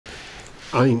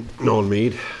I'm Noel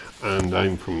Meade, and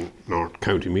I'm from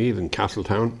County Meath in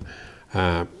Castletown.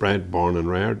 Bred, born and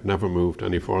reared, never moved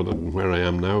any further than where I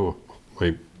am now.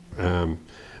 My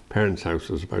parents' house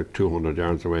is about 200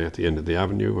 yards away at the end of the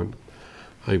avenue, and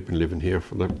I've been living here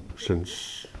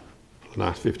since the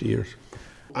last 50 years.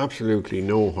 Absolutely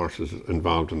no horses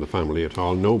involved in the family at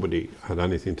all. Nobody had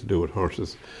anything to do with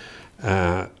horses.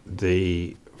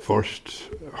 The first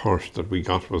horse that we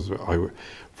got was,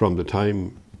 from the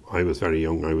time I was very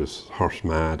young, I was horse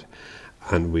mad,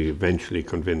 and we eventually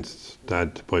convinced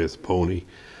Dad to buy us a pony,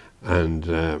 and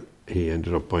he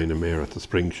ended up buying a mare at the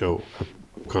spring show, a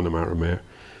Connemara mare,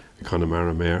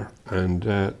 and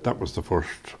that was the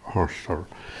first horse, or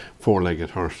four-legged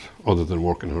horse, other than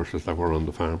working horses, that were on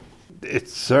the farm. It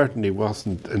certainly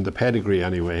wasn't in the pedigree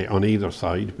anyway on either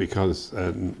side, because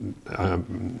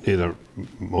neither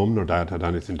Mum nor Dad had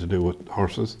anything to do with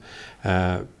horses.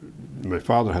 My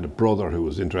father had a brother who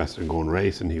was interested in going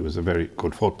racing. He was a very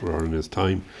good footballer in his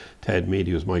time. Ted Meade,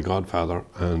 he was my godfather,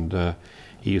 and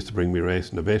he used to bring me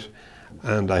racing a bit.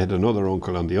 And I had another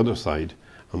uncle on the other side,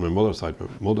 on my mother's side, my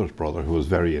mother's brother, who was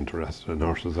very interested in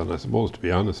horses. And I suppose, to be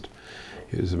honest,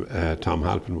 he was, Tom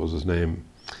Halpin was his name.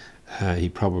 He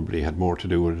probably had more to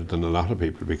do with it than a lot of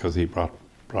people, because he brought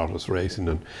us racing,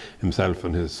 and himself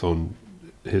and his own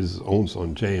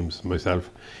son James and myself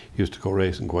used to go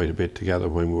racing quite a bit together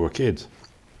when we were kids.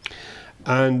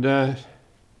 And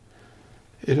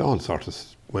it all sort of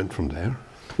went from there.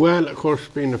 Well, of course,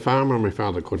 being a farmer, my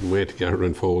father couldn't wait to get her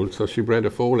in foals, so she bred a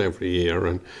foal every year,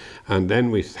 and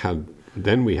then we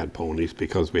had ponies,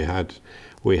 because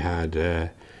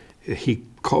he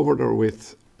covered her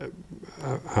with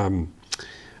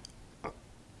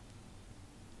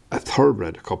a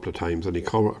thoroughbred a couple of times, and he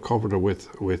covered her with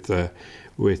a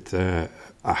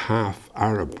half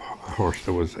Arab horse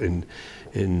that was in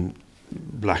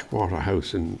Blackwater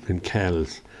House in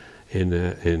Kells.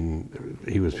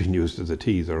 He was being used as a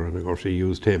teaser, and of course he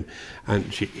used him.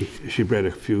 And she bred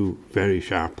a few very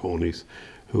sharp ponies,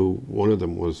 who one of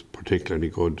them was particularly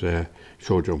good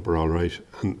show jumper, all right,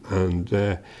 and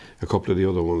a couple of the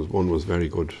other ones. One was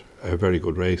a very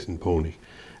good racing pony,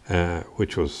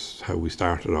 which was how we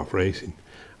started off racing.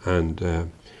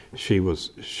 And she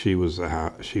was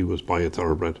by a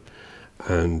thoroughbred,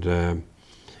 and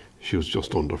she was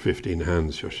just under 15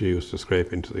 hands. So she used to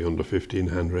scrape into the under 15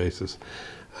 hand races,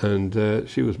 and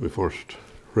she was my first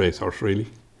racehorse, really.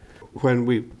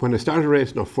 When I started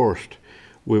racing her first,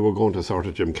 we were going to sort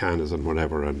of gymkhanas and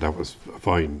whatever, and that was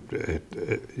fine.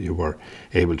 You were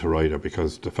able to ride her,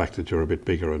 because the fact that you're a bit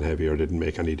bigger and heavier didn't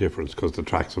make any difference, because the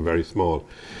tracks were very small.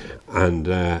 And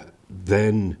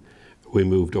then we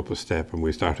moved up a step, and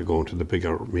we started going to the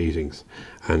bigger meetings,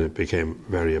 and it became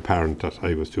very apparent that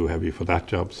I was too heavy for that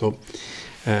job. So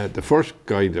the first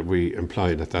guy that we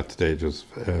employed at that stage was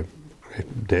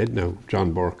dead now,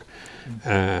 John Burke.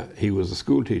 He was a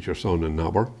school teacher's son in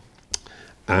Nobber.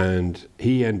 And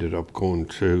he ended up going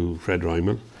to Fred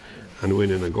Ryman and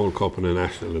winning a Gold Cup and a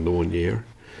National in the 1 year.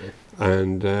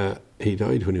 And he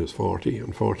died when he was 40,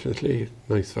 unfortunately.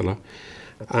 Nice fella.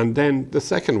 And then the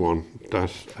second one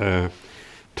that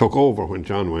took over when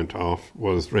John went off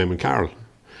was Raymond Carroll.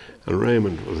 And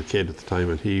Raymond was a kid at the time,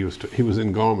 and he was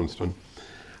in Gormanston.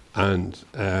 And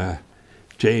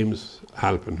James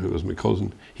Halpin, who was my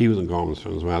cousin, he was in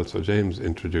Gormanston as well. So James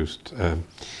introduced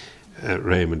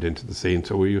Raymond into the scene.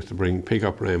 So we used to pick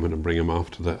up Raymond and bring him off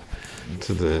to the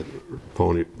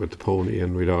pony with the pony,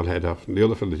 and we'd all head off. And the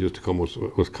other fellow that used to come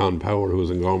was Con Power, who was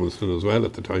in Gormanston as well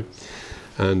at the time,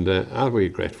 and we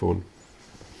had great fun.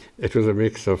 It was a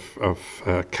mix of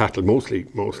cattle, mostly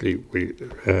we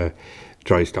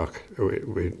dry stock,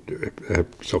 we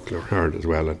suckler herd as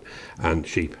well, and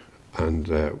sheep, and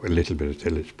a little bit of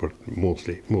tillage, but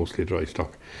mostly dry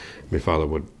stock. My father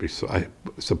would be, I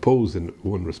suppose, in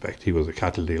one respect, he was a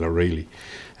cattle dealer, really.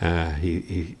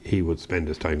 He would spend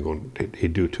his time going,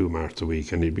 he'd do 2 marts a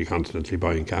week, and he'd be constantly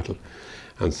buying cattle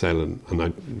and selling.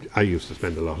 And I used to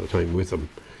spend a lot of time with him,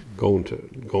 going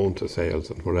to sales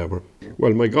and whatever.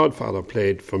 Well, my godfather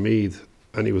played for Meade,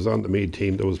 and he was on the Meade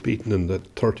team that was beaten in the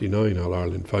 39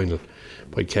 All-Ireland final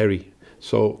by Kerry.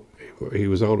 So he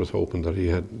was always hoping that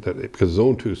because his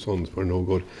own 2 sons were no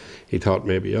good, he thought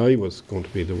maybe I was going to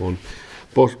be the one.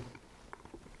 But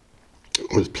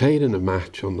I was played in a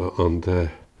match on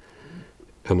a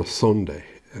Sunday,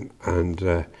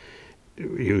 and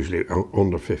usually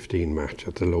under 15 match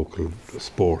at the local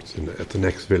sports at the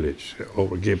next village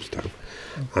over Gibbstown.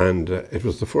 And it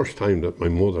was the first time that my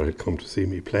mother had come to see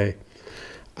me play.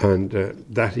 And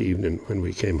that evening, when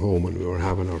we came home and we were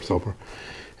having our supper,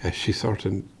 she sort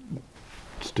of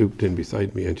stooped in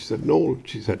beside me and she said, "Noel,"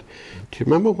 she said, "do you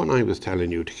remember when I was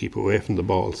telling you to keep away from the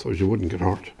ball so you wouldn't get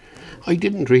hurt? I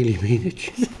didn't really mean it,"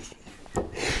 she said.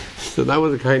 So that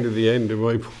was kind of the end of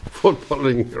my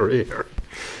footballing career.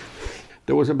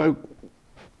 There was about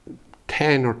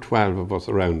 10 or 12 of us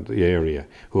around the area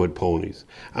who had ponies.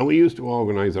 And we used to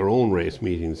organise our own race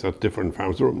meetings at different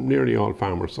farms. They were nearly all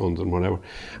farmers' sons and whatever.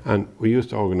 And we used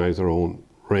to organise our own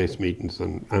race meetings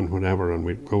and whatever, and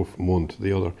we'd go from one to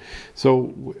the other.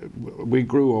 So we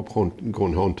grew up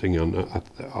going hunting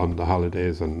on the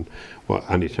holidays and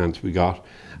any chance we got.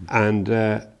 And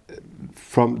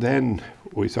from then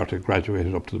we sort of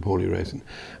graduated up to the pony racing.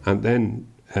 And then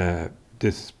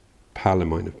this pal of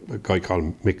mine, a guy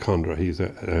called Mick Condra, he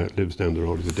lives down the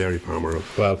road, he's a dairy farmer as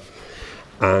well,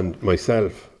 and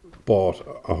myself bought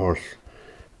a horse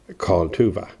called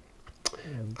Tuva,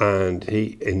 and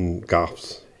he, in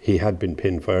Goffs, he had been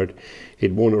pin-fired.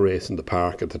 He'd won a race in the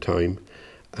park at the time.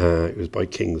 It was by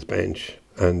King's Bench,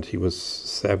 and he was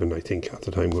 7, I think, at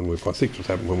the time when we bought, 6 or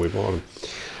 7 when we bought him.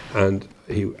 And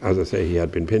he, as I say, he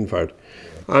had been pin-fired,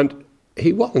 and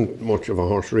he wasn't much of a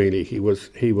horse really. He was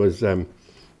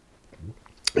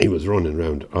running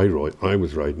around. I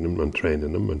was riding him and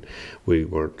training him, and we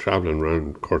were travelling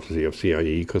around courtesy of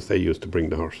CIE, because they used to bring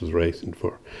the horses racing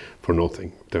for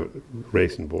nothing. The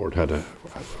racing board had a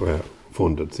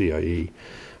funded CIE,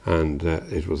 and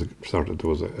there was a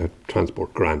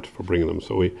transport grant for bringing them.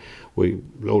 So we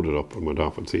loaded up and went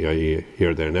off at CIE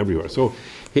here, there, and everywhere. So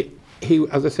he,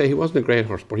 as I say, he wasn't a great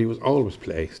horse, but he was always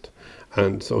placed,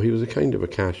 and so he was a kind of a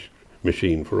cash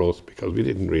machine for us, because we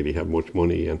didn't really have much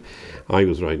money, and I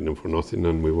was riding him for nothing,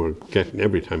 and we were getting,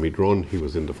 every time he'd run he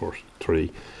was in the first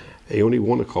 3. He only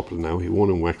won a couple now. He won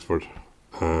in Wexford.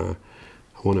 I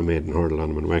won a maiden hurdle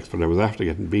on him in Wexford. I was after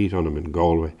getting beat on him in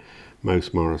Galway.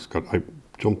 Mouse Morris I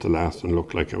jumped the last and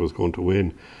looked like I was going to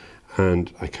win,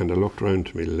 and I kind of looked round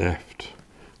to my left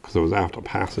because I was after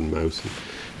passing Mouse, and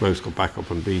Mouse got back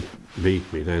up and beat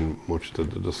me then, much to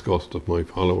the disgust of my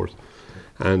followers.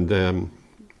 And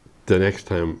the next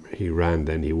time he ran,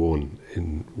 then he won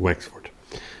in Wexford,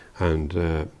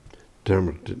 and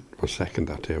Dermot was second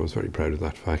that day. I was very proud of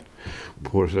that fact.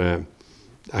 But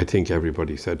I think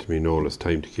everybody said to me, "Noel, it's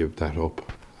time to give that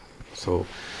up." So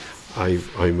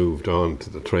I moved on to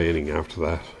the training after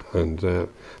that, and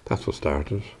that's what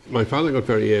started. My father got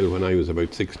very ill when I was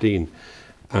about 16,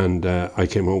 and I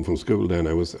came home from school then.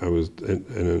 I was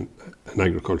in an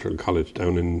agricultural college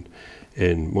down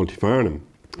in Multifarnham.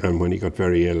 And when he got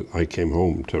very ill, I came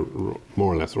home to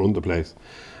more or less run the place.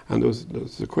 And there was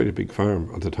quite a big farm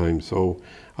at the time, so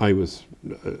I was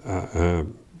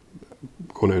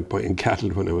going out buying cattle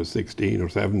when I was 16 or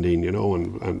 17, you know,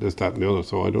 and this, that and the other.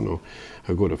 So I don't know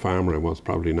how good a farmer I was,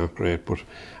 probably not great. But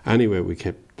anyway, we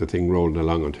kept the thing rolling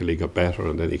along until he got better,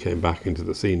 and then he came back into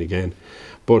the scene again.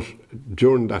 But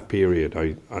during that period,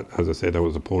 as I said, that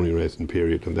was a pony racing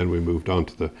period, and then we moved on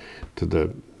to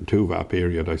the Tuva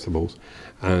period, I suppose,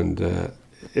 and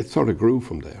it sort of grew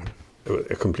from there.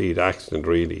 A complete accident,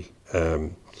 really.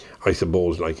 I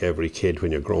suppose, like every kid,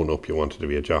 when you're growing up, you wanted to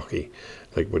be a jockey.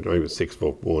 Like when I was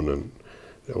 6'1", and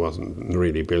I wasn't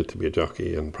really built to be a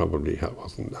jockey, and probably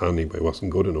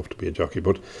wasn't good enough to be a jockey.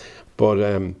 But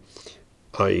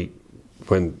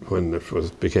when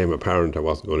it became apparent I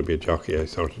wasn't going to be a jockey, I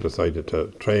sort of decided to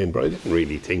train. But I didn't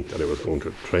really think that I was going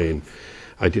to train.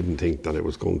 I didn't think that it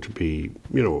was going to be,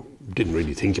 you know, didn't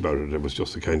really think about it. It was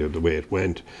just the kind of the way it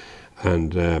went.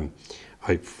 And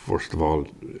I, first of all,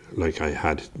 like I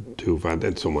had Tuva, and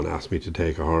then someone asked me to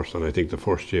take a horse, and I think the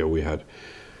first year I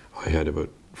had about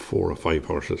 4 or 5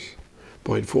 horses,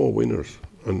 but I had 4 winners,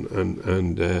 and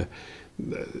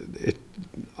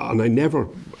I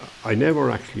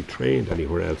never actually trained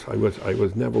anywhere else. I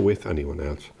was never with anyone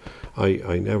else.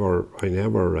 I never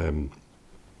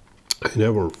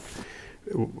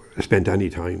spent any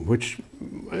time, which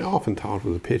I often thought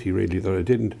was a pity, really, that I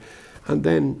didn't. And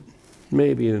then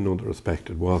maybe in another respect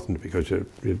it wasn't, because you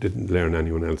didn't learn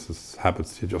anyone else's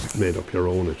habits. You just made up your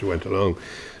own as you went along.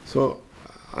 So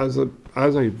as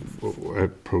I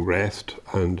progressed,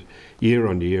 and year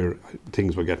on year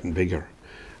things were getting bigger,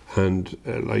 and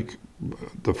like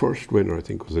the first winner I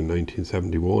think was in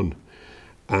 1971,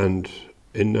 and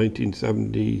in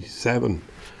 1977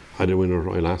 I had a winner at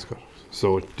Royal Ascot.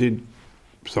 So it did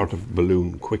sort of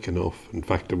balloon quick enough. In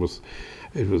fact, it was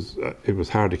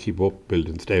hard to keep up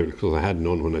building stables, because I had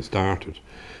none when I started,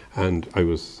 and I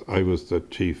was the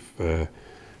chief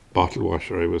bottle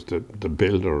washer. I was the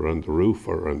builder and the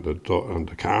roofer and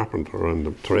the carpenter and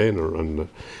the trainer and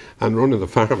running the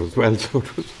farm as well. So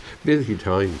it was busy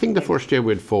time. I think the first year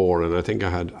we had 4, and I think I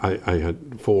had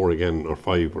 4 again, or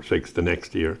 5 or 6 the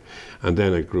next year, and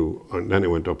then I grew, and then I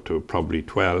went up to probably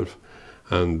 12,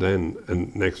 and then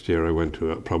next year I went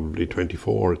to probably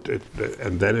 24,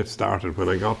 and then it started when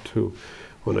I got to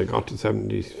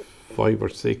 75 or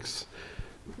 6.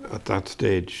 At that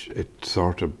stage, it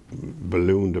sort of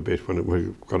ballooned a bit when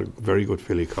we got a very good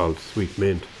filly called Sweet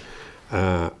Mint.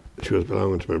 She was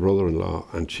belonging to my brother-in-law,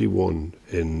 and she won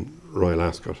in Royal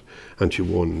Ascot, and she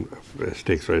won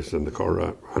stakes races in the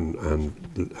Curragh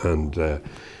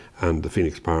and the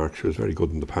Phoenix Park. She was very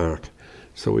good in the park.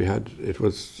 So we had it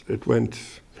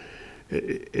went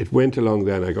along.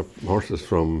 Then I got horses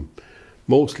from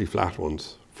mostly flat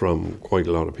ones from quite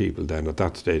a lot of people. Then at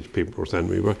that stage, people were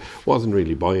sending me, wasn't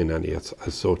really buying any as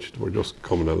such. They were just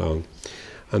coming along,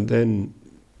 and then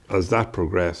as that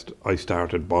progressed, I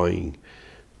started buying,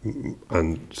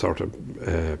 and sort of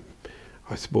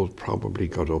I suppose probably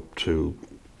got up to,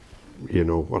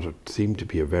 what it seemed to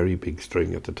be a very big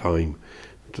string at the time.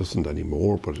 It doesn't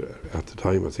anymore, but at the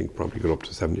time I think probably got up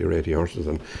to 70 or 80 horses,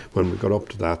 and when we got up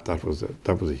to that was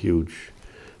a huge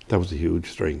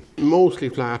string. Mostly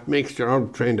flat, mixture.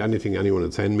 I'd trained anything anyone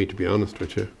would send me, to be honest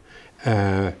with you,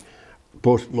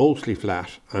 but mostly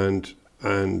flat, and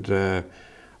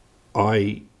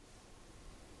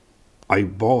I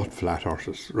bought flat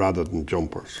horses rather than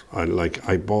jumpers.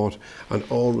 I bought and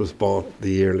always bought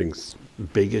the yearlings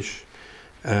biggish,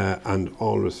 and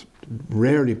always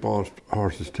rarely bought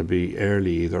horses to be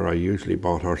early either. I usually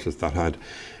bought horses that had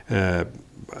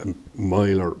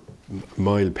mile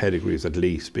pedigrees at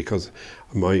least, because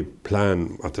my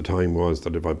plan at the time was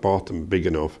that if I bought them big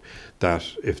enough, that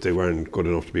if they weren't good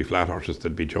enough to be flat horses,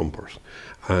 they'd be jumpers.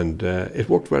 And it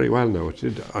worked very well now. It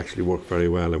did actually work very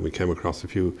well, and we came across a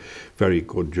few very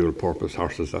good dual purpose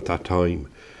horses at that time,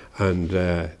 and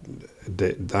that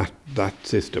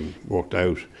system worked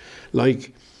out.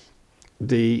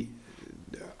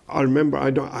 I remember,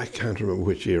 I can't remember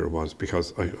which year it was,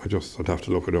 because I'd have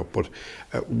to look it up, but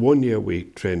one year we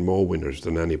trained more winners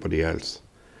than anybody else,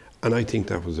 and I think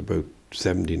that was about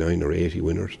 79 or 80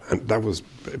 winners, and that was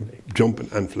jumping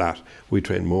and flat. We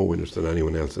trained more winners than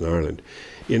anyone else in Ireland.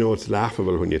 It's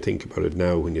laughable when you think about it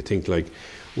now, when you think like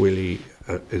Willie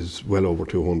is well over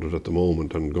 200 at the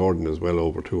moment, and Gordon is well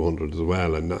over 200 as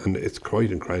well, and it's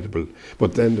quite incredible.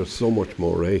 But then there's so much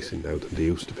more racing now than there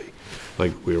used to be.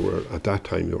 Like we were at that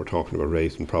time, you were talking about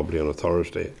racing probably on a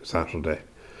Thursday, Saturday,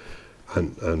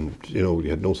 and you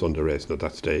had no Sunday racing at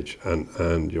that stage,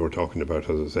 and you were talking about,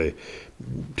 as I say,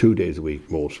 2 days a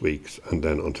week most weeks, and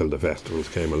then until the festivals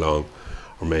came along,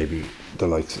 or maybe the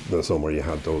likes of the summer you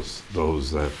had those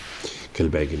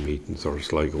Kilbeggan meetings or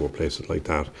Sligo or places like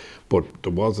that, but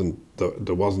there wasn't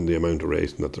the amount of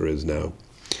racing that there is now.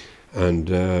 And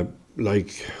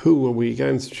who were we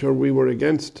against? Sure, we were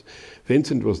against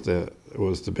Vincent was the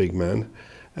big man,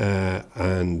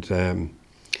 and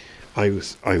I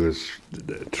was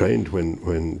trained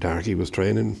when Darky was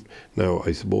training. Now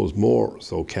I suppose more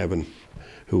so Kevin,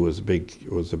 who was a big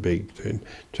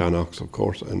John Ox, of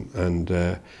course, and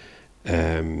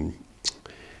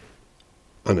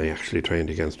I actually trained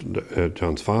against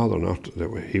John's father. Not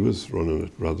that he was running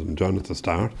it rather than John at the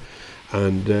start,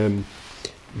 and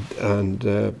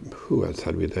who else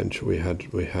had we then? We had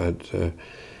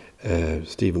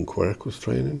Stephen Quirk was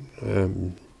training,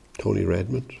 Tony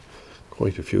Redmond,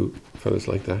 quite a few fellas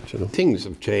like that. Things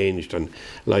have changed, and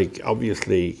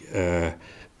obviously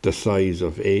the size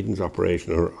of Aidan's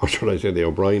operation, or should I say the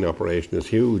O'Brien operation, is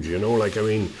huge.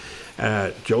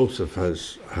 Joseph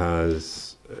has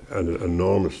an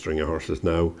enormous string of horses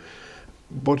now,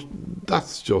 but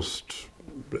that's just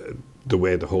the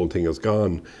way the whole thing has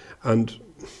gone. And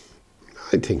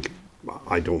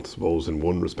I don't suppose in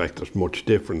one respect there's much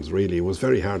difference really. It was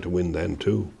very hard to win then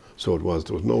too, so there was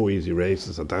no easy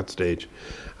races at that stage,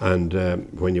 and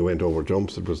when you went over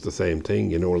jumps it was the same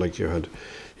thing. You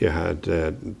had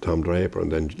Tom Draper,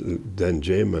 and then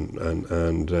Jim,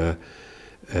 and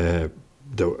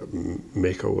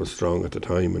Mako was strong at the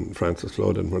time, and Francis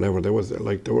Flood, and whatever. They were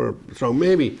strong.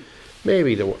 Maybe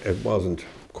it wasn't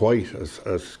quite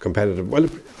as competitive. Well,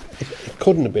 it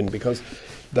couldn't have been, because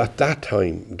at that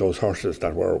time those horses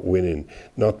that were winning,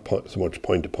 not so much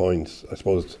point to points. I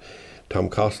suppose Tom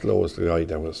Costello was the guy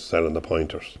that was selling the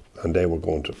pointers, and they were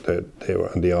going to they were,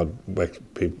 and the odd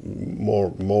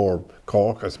more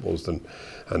Cork, I suppose, than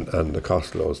and the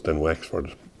Costellos than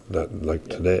Wexford, that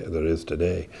today there is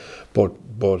today. But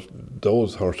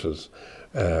those horses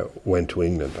went to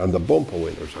England, and the bumper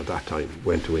winners at that time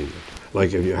went to England.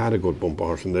 Like if you had a good bumper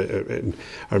horse, and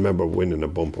I remember winning a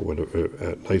bumper with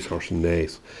a nice horse in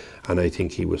Naas, and I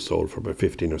think he was sold for about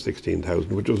 15 or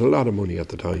 16,000, which was a lot of money at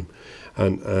the time,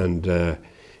 and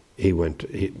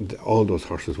all those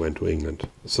horses went to England.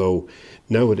 So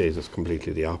nowadays it's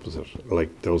completely the opposite.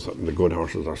 Like the good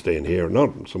horses are staying here,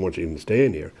 not so much even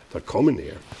staying here, they're coming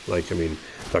here. Like, I mean,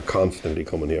 they're constantly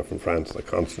coming here from France, they're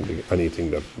constantly,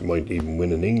 anything that might even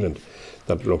win in England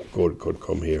that looked good could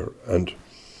come here. And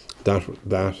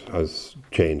that has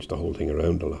changed the whole thing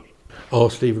around a lot. Oh,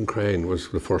 Stephen Crane was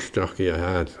the first jockey I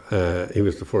had. He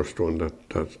was the first one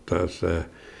that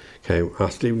came.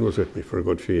 Stephen was with me for a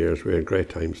good few years. We had great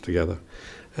times together.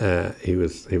 He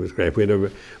was great. We had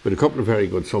a couple of very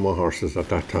good summer horses at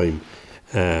that time.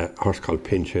 A horse called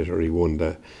Pinch Hitter. He won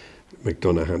the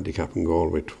McDonagh Handicap in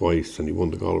Galway twice, and he won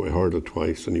the Galway Hurdle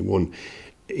twice, and he won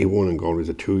in Galway as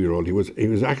a 2-year-old. He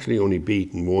was actually only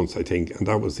beaten once, I think, and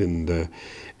that was in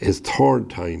his third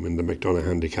time in the McDonagh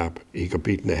Handicap. He got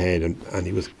beaten ahead, and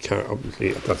he was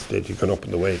obviously at that stage he'd gone up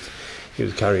in the weights. He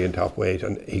was carrying top weight,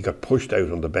 and he got pushed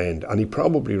out on the bend, and he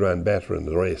probably ran better in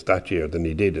the race that year than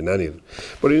he did in any of them.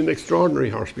 But he's an extraordinary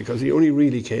horse because he only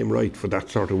really came right for that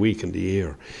sort of week in the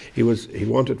year. He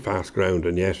wanted fast ground,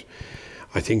 and yet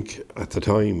I think at the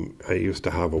time I used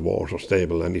to have a water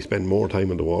stable, and he spent more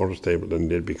time in the water stable than he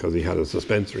did because he had a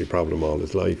suspensory problem all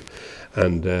his life.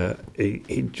 And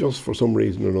he just, for some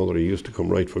reason or another, he used to come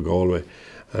right for Galway,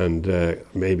 and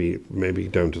maybe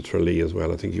down to Tralee as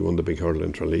well. I think he won the big hurdle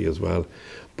in Tralee as well.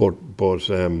 But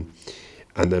and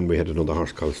then we had another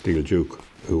horse called Steel Duke,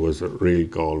 who was a real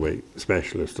Galway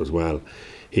specialist as well.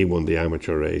 He won the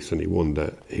amateur race, and he won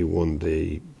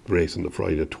the race on the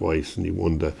Friday twice, and he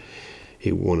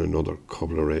won another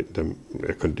couple of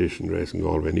a conditioned race in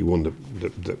Galway, and he won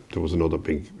there was another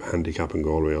big handicap in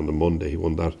Galway on the Monday. He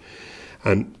won that,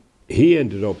 and he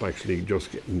ended up actually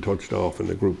just getting touched off in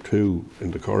the Group 2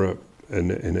 in the Curragh,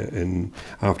 in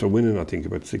after winning I think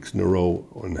about 6 in a row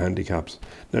on handicaps.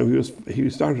 Now he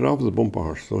started off as a bumper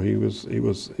horse, so he was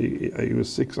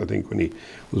 6 I think when he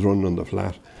was running on the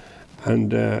flat,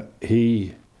 and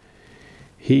he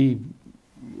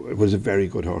was a very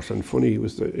good horse. And funny,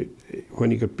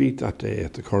 when he got beat that day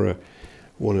at the Curragh,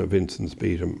 one of Vincent's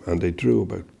beat him, and they drew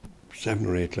about 7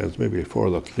 or 8 lengths, maybe 4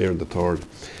 that cleared the third,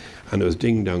 and it was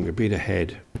ding dong. It beat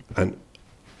ahead, and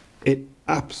it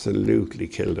absolutely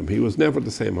killed him. He was never the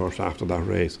same horse after that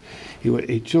race.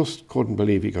 He just couldn't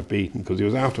believe he got beaten, because he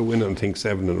was after winning I think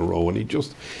 7 in a row, and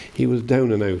he was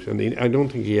down and out, and I don't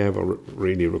think he ever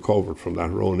really recovered from that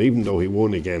run, even though he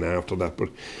won again after that.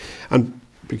 And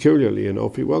peculiarly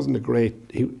enough, he wasn't a great.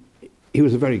 He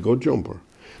was a very good jumper,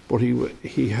 but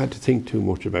he had to think too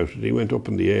much about it. He went up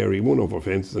in the air. He won over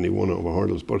fences and he won over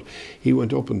hurdles, but he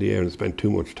went up in the air and spent too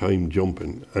much time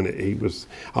jumping. And he was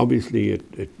obviously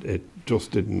it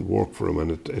just didn't work for him,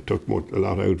 and it took a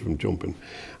lot out of him jumping.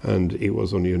 And he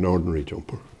was only an ordinary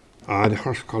jumper. I had a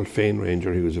horse called Fane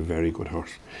Ranger. He was a very good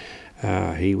horse.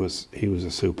 He was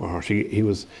a super horse. He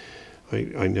was.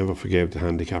 I never forgave the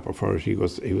handicapper for it. He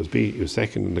was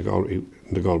second in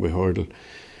the Galway Hurdle.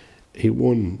 He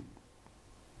won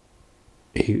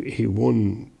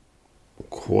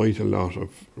quite a lot of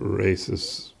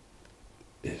races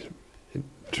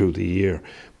through the year,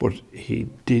 but he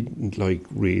didn't like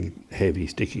real heavy,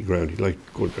 sticky ground. He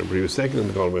liked good ground. But he was second in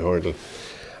the Galway Hurdle,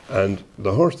 and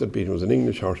the horse that beat him was an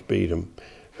English horse beat him,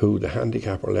 who the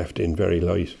handicapper left in very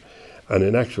light. And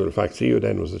in actual fact, CEO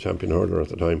Den was the champion hurdler at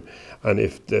the time. And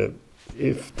if the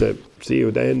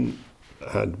CEO Den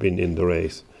had been in the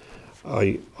race,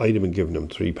 I'd have been giving him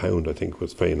 £3, I think,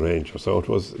 was Fane Ranger. So it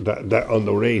was that on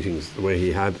the ratings, the way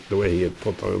he had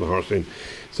put the other horse in.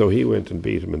 So he went and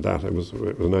beat him in that. It was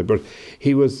nice. But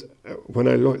he was, when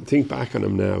I think back on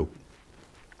him now,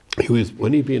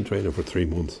 when he'd been training for 3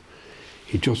 months,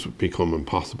 he just become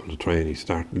impossible to train. He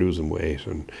started losing weight,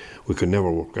 and we could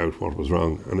never work out what was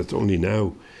wrong. And it's only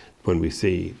now, when we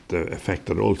see the effect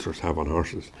that ulcers have on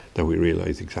horses, that we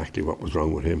realise exactly what was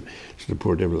wrong with him. So the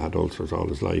poor devil had ulcers all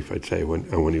his life, I'd say.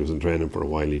 When he was in training for a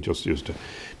while, he just used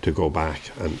to go back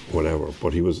and whatever.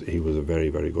 But he was a very,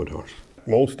 very good horse.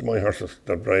 Most of my horses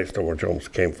that raced over jumps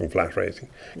came from flat racing,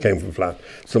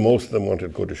 So most of them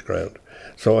wanted goodish ground.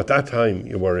 So at that time,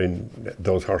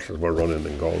 those horses were running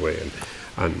in Galway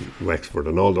and Wexford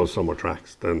and all those summer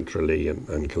tracks, then Tralee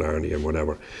and Killarney and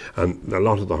whatever. And a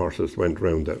lot of the horses went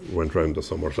round the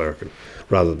summer circuit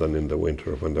rather than in the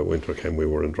winter. When the winter came, we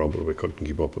were in trouble. We couldn't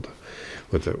keep up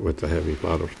with the heavy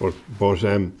platters. But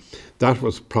that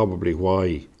was probably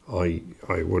why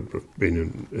I would have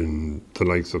been in the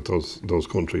likes of those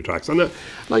country tracks. And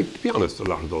like, to be honest, a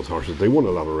lot of those horses, they won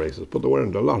a lot of races, but a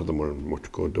lot of them weren't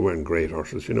much good. They weren't great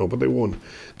horses, you know, but they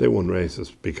won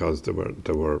races because they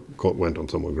went on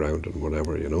some ground and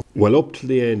whatever, you know. Well, up to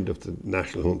the end of the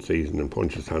National Hunt season in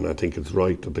Punchestown, I think it's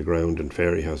right that the ground in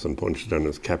Fairyhouse and Punchestown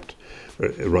is kept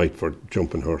right for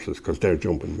jumping horses, because they're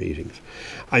jumping meetings.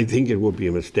 I think it would be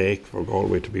a mistake for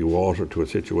Galway to be watered to a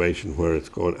situation where it's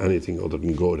going anything other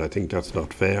than good. I think that's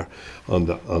not fair on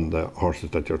the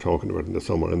horses that you're talking about in the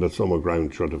summer, and the summer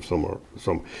ground should have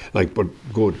but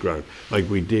good ground. Like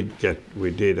we did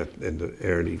in the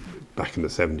early, back in the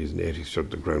 70s and 80s, so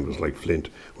the ground was like flint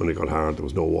when it got hard. There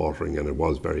was no watering, and it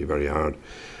was very, very hard,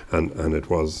 and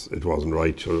it wasn't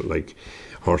right. So like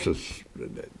horses,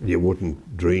 you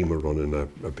wouldn't dream of running a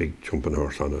big jumping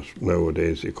horse on it.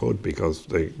 Nowadays you could, because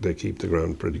they keep the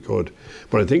ground pretty good.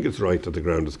 But I think it's right that the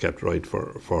ground is kept right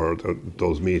for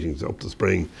those meetings up the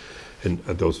spring,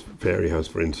 at those Fairyhouse,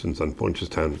 for instance, and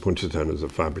Punchestown. Punchestown is a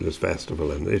fabulous festival,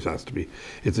 and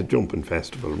it's a jumping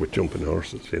festival with jumping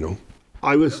horses, you know.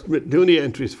 I was doing the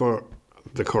entries for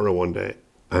the Curragh one day,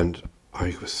 and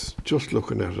I was just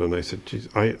looking at it, and I said, geez,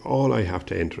 all I have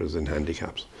to enter is in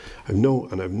handicaps. I've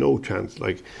no chance.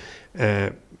 Like,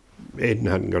 Aidan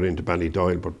hadn't got into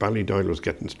Ballydoyle, but Ballydoyle was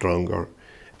getting stronger.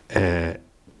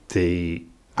 The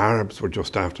Arabs were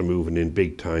just after moving in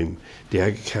big time. The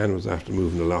Aga Khan was after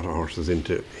moving a lot of horses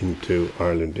into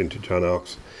Ireland, into John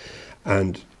Ox.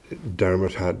 And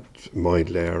Dermot had Meade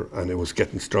there, and it was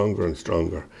getting stronger and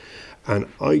stronger. And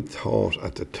I thought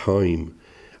at the time,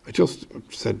 I just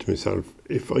said to myself,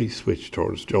 if I switch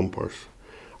towards jumpers,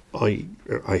 I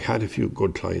had a few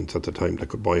good clients at the time that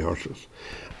could buy horses,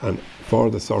 and for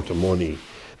the sort of money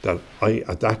that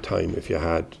at that time, if you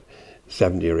had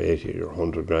 70 or 80 or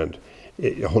 100 grand,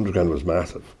 100 grand was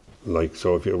massive. Like,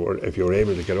 so if you were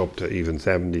able to get up to even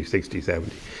 70, 60,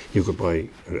 70, you could buy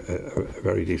a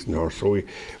very decent horse. So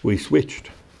we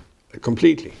switched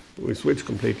completely. We switched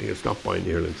completely and stopped buying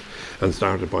yearlings and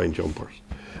started buying jumpers.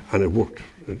 And it worked.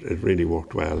 It really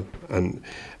worked well. And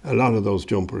a lot of those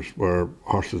jumpers were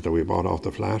horses that we bought off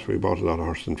the flat. We bought a lot of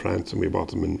horses in France, and we bought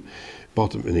them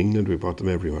in England. We bought them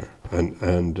everywhere,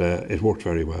 and it worked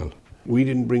very well. We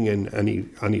didn't bring in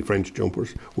any French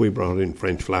jumpers. We brought in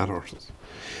French flat horses.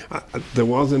 There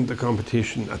wasn't the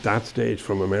competition at that stage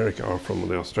from America or from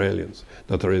the Australians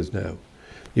that there is now.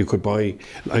 You could buy,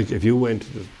 like if you went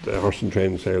to the horse and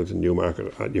training sales in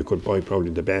Newmarket, you could buy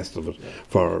probably the best of it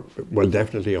for, well,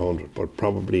 definitely 100, but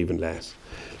probably even less.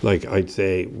 Like I'd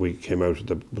say we came out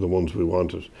of the ones we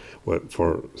wanted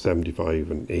for 75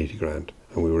 and 80 grand,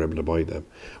 and we were able to buy them.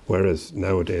 Whereas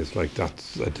nowadays, like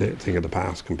that's a thing of the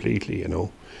past completely, you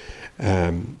know.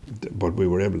 But we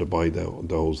were able to buy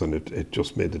those, and it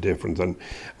just made the difference. And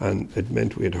it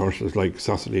meant we had horses like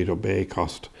Sausalito Bay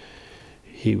cost.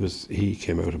 He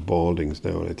came out of Baldings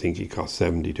now, and I think he cost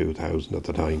 72,000 at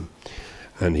the time,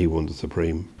 and he won the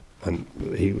Supreme. And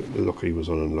he was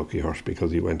an unlucky horse,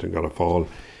 because he went and got a fall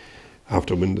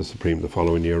after winning the Supreme the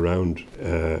following year round.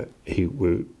 He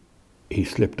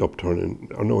slipped up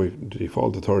turning. Oh no, did he fall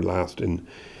the third last in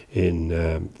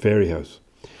Fairyhouse,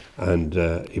 and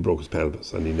he broke his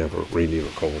pelvis, and he never really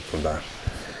recovered from that.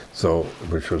 So,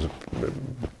 which was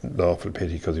an awful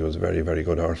pity, because he was a very, very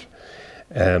good horse.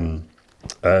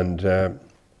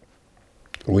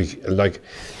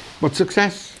 But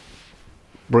success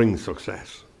brings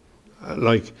success.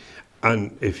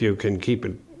 And if you can keep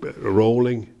it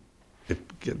rolling,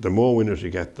 the more winners you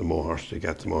get, the more horses you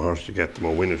get, the more horses you get, the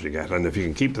more winners you get. And if you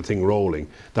can keep the thing rolling,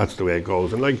 that's the way it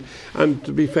goes. And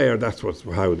to be fair, that's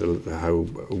how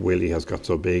Willie has got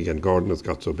so big, and Gordon has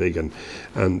got so big, and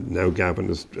now Gavin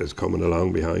is coming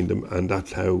along behind them, and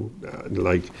that's how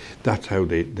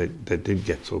they did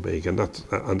get so big, and that's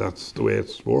the way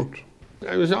it's worked.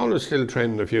 I was always still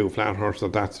training a few flat horses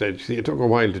at that stage. See, it took a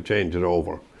while to change it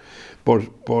over.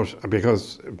 But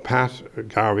because Pat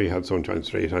Garvey had Sunshine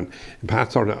Street, and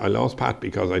Pat I lost Pat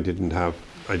because I'd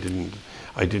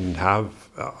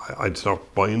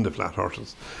stopped buying the flat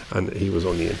horses, and he was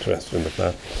only interested in the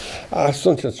flat.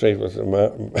 Sunshine Street was a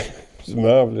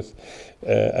marvellous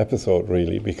episode,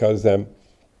 really, because I'll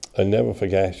never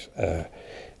forget.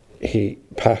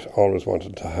 Pat always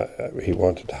wanted to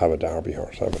have a Derby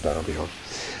horse,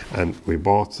 and we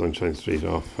bought Sunshine Street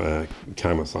off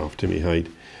Camas, off Timmy Hyde,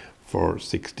 for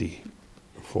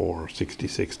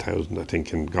 66,000, I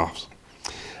think, in Goffs.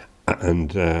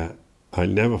 And I'll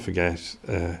never forget,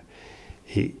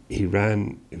 he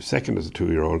was second as a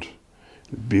 2-year-old,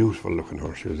 beautiful looking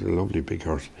horse. He was a lovely big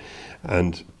horse,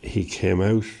 and he came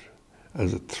out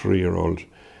as a 3-year-old,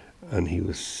 and he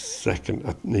was second.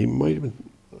 He might have been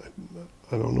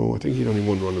I don't know, I think he'd only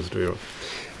won one as a 2-year-old.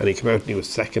 And he came out and he was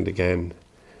second again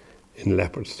in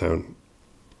Leopardstown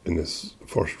in his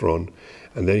first run.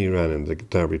 And then he ran in the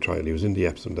Derby trial. He was in the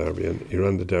Epsom Derby and he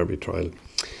ran the Derby trial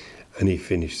and he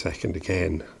finished second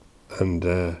again. And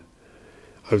I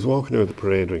was walking out of the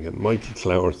parade ring and Michael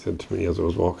Clower said to me as I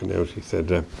was walking out, he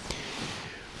said,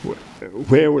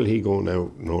 where will he go now,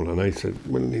 Noel? And I said,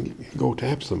 well, he'll go to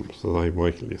Epsom. So I,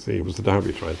 Michael, you see, it was the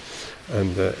Derby trial.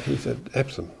 And he said,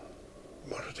 Epsom?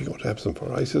 What did he go to Epsom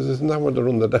for? I said, isn't that where they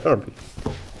run the Derby?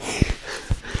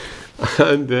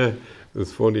 And it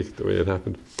was funny the way it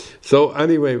happened. So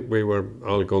anyway, we were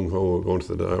all gung-ho going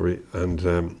to the Derby.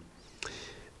 And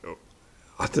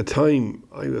at the time,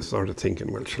 I was sort of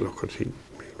thinking, well, look, he'll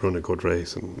run a good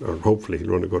race, or hopefully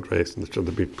he'll run a good race, and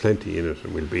there'll be plenty in it,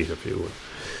 and we'll beat a few. And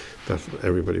that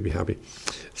everybody be happy.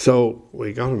 So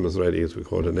we got him as ready as we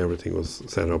could, and everything was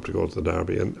set up to go to the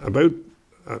Derby. And about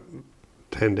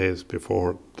 10 days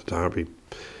before the Derby,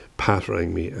 Pat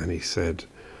rang me and he said,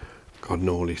 God,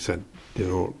 Noel, he said, you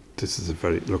know, this is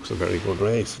looks a very good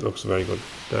race, looks a very good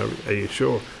Derby. Are you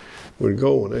sure we'll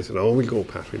go? And I said, oh, we'll go,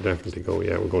 Pat, we'll definitely go.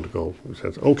 Yeah, we're going to go. He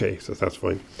says, okay, so that's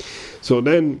fine. So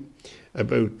then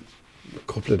about a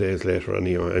couple of days later,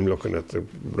 anyway, I'm looking at the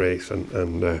race,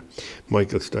 and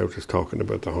Michael Stout is talking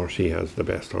about the horse he has, the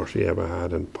best horse he ever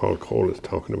had, and Paul Cole is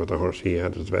talking about the horse he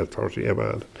had, the best horse he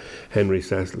ever had. Henry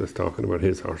Cecil is talking about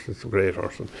his horse, it's a great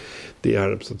horse, and the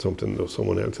Arabs had something, or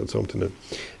someone else had something, and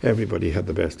everybody had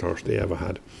the best horse they ever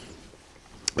had.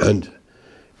 And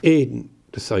Aidan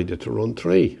decided to run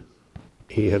 3.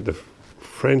 He had the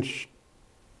French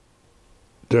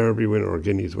Derby winner or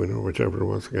Guineas winner, whichever it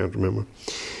was, I can't remember.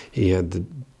 He had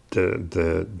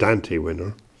the Dante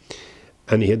winner,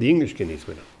 and he had the English Guineas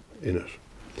winner in it.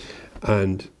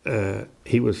 And they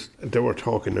were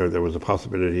talking there was a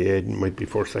possibility Aidan might be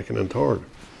first, second and third.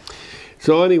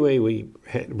 So anyway,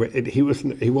 he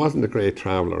wasn't a great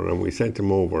traveller, and we sent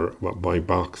him over by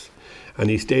box, and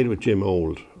he stayed with Jim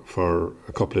Old for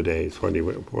a couple of days when he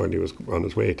was on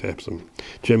his way to Epsom.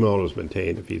 Jim always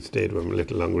maintained if he'd stayed with him a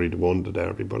little longer he'd won the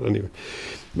Derby, but anyway,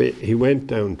 he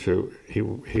went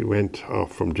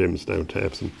off from Jim's down to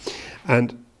Epsom,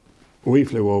 and we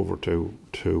flew over to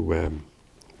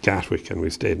Gatwick, and we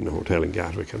stayed in a hotel in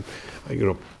Gatwick, and I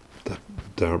got up that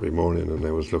Derby morning and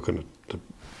I was looking at the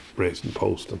Racing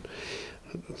Post and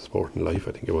Sporting Life,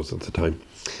 I think it was at the time,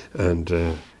 and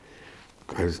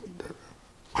I was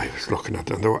looking at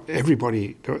them.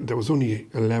 There was only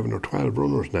 11 or 12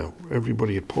 runners now.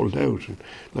 Everybody had pulled out, and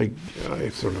I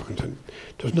started looking at,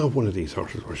 there's not one of these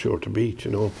horses we're sure to beat,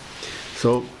 you know.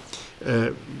 So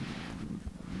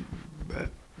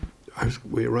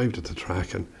we arrived at the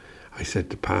track, and I said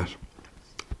to Pat,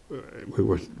 we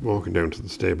were walking down to the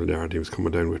stable yard, he was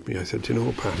coming down with me. I said, you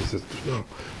know, Pat, he says, there's not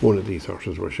one of these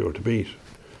horses we're sure to beat.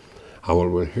 Oh, well,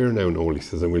 we're here now, Noel, he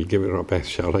says, and we'll give it our best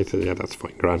shot. I said, yeah, that's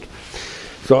fine, Grant.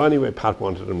 So anyway, Pat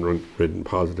wanted him ridden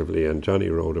positively, and Johnny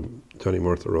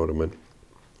Murtha rode him, and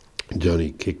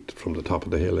Johnny kicked from the top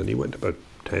of the hill, and he went about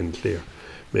 10 clear,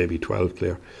 maybe 12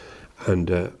 clear. And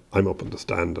I'm up on the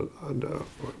stand, and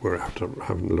we're after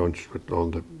having lunch with all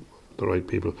the right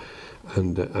people,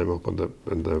 and I'm up in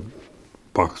the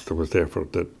box that was there for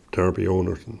the Derby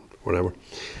owners and whatever,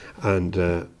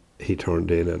 and he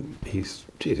turned in, and he's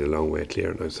a long way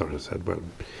clear, and I sort of said, well,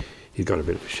 he's got a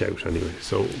bit of a shout anyway.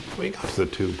 So we got to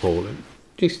the 2 pole, and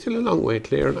he's still a long way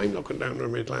clear, and I'm looking down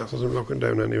on my glasses, I'm looking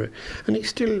down anyway, and he's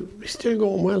still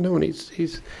going well now, and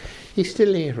he's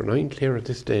still 8 or 9 clear at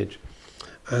this stage.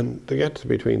 And they get to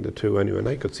between the 2 anyway, and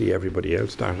I could see everybody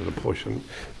else started to push, and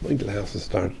my glasses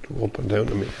started to go up and down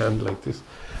in my hand like this.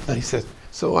 And he said,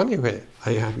 so anyway,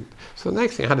 so the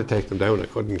next thing I had to take them down. I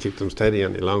couldn't keep them steady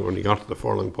any longer, and he got to the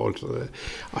furlong pole. So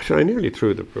I nearly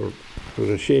threw there was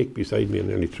a shake beside me, and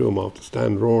nearly threw him off the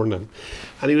stand roaring, and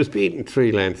he was beaten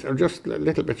 3 lengths, or just a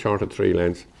little bit short of 3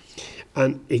 lengths.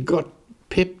 And he got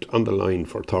pipped on the line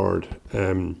for third.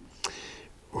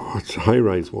 High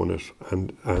Rise won it,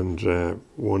 and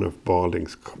one of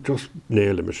Balding's just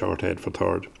nailed him a short head for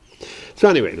third. So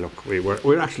anyway, look, we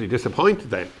were actually disappointed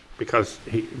then because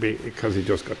he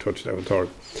just got touched out of third.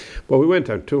 But we went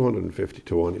down 250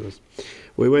 to 1.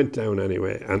 We went down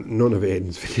anyway, and none of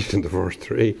Aidan's finished in the first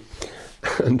 3,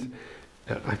 and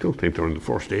I don't think they were in the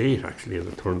first 8 actually in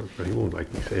the tournament. He won't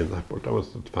like me saying that, but that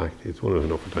was the fact. He's won it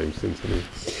enough of times since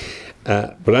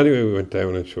anyway. But anyway, we went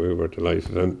down, and so we were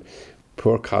delighted. And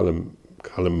poor Colin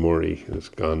Murray, who's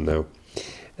gone now,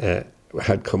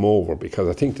 had come over because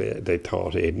I think they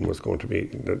thought Aidan was going to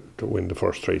win the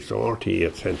first 3, so RTE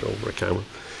had sent over a camel.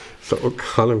 So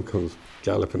Colin comes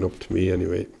galloping up to me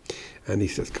anyway, And he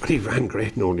says, God, he ran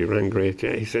great, Noel, he ran great.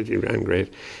 Yeah, he said he ran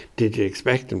great. Did you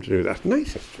expect him to do that? And I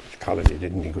said, Colin, you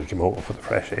didn't think we came over for the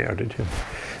fresh air, did you?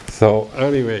 So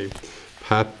anyway,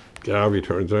 Pat Garvey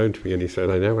turns around to me and he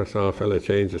said, I never saw a fella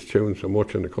change his tune so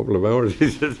much in a couple of hours. He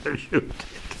says,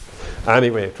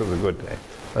 anyway, it was a good day.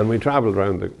 And we travelled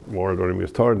around the world, where he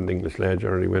was third in the English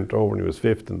Ledger, and he went over and he was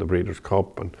fifth in the Breeders'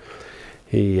 Cup, and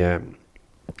he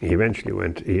eventually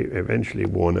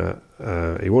won a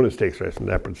stakes race in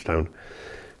Leopardstown.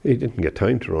 He didn't get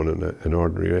time to run in an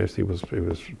ordinary race. He was going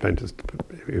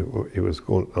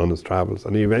on his travels,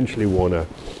 and he eventually won a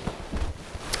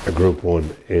Group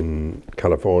 1 in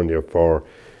California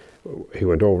he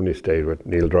went over and he stayed with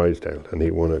Neil Drysdale, and he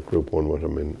won a Group 1 with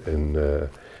him in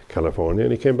California,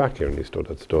 and he came back here and he stood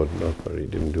at stud, not where he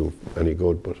didn't do any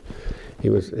good, but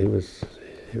it was an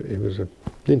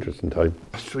interesting time.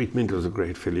 Sweet Mint was a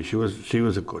great filly. She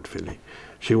was a good filly.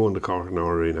 She won the Cork and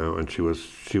Orrery now, and she was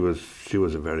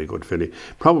a very good filly.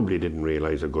 Probably didn't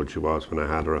realise how good she was when I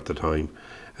had her at the time.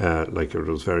 Like it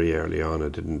was very early on, I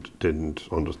didn't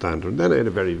understand her. And then I had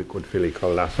a very good filly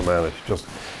called Lassamana. She just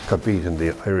got beat in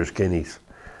the Irish Guineas.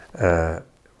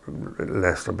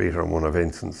 Leicester beat her on one of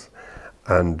Vincent's.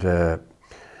 And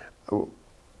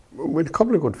with a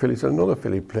couple of good fillies, another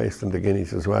filly placed in the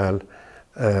Guineas as well.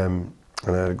 And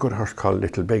I had a good horse called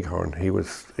Little Bighorn. He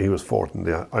was fourth in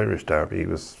the Irish Derby. He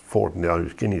was fourth in the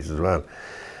Irish Guineas as well.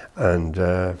 And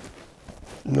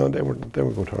no, they were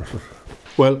good horses.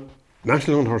 Well,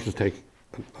 national hunt horses take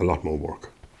a lot more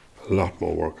work,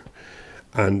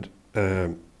 and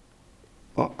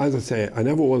as I say, I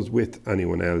never was with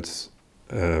anyone else,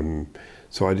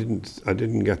 so I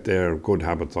didn't get their good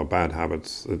habits or bad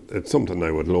habits. It's something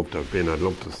I would love to have been. I'd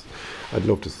love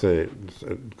to say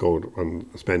go and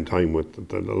spend time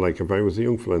with. Like if I was a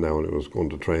young fella now and I was going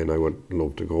to train, I would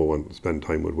love to go and spend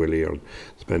time with Willie or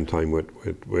spend time with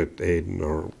Aidan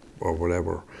or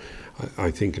whatever.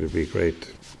 I think it would be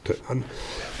great. And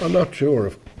I'm not sure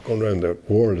if going around the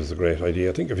world is a great idea.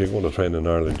 I think if you're going to train in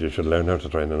Ireland, you should learn how to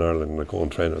train in Ireland and go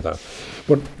and train with that.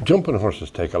 But jumping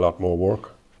horses take a lot more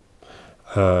work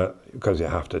because you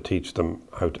have to teach them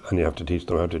how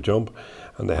to jump,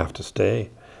 and they have to stay.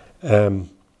 I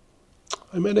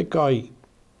met a guy.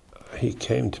 He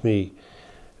came to me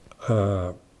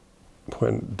when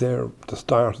the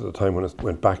start of the time when it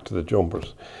went back to the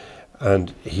jumpers,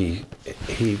 and he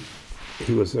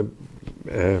was a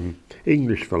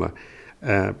English fella,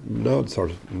 nod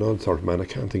sort of man. I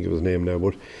can't think of his name now,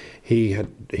 but he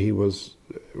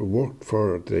worked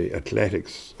for the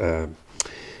athletics,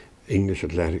 English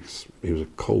athletics. He was a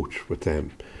coach with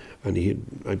them, and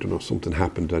I don't know, something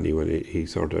happened anyway. He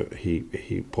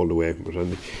pulled away from it,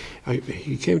 and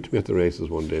he came to me at the races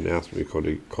one day and asked me could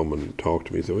he come and talk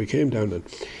to me. So he came down, and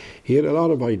he had a lot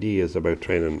of ideas about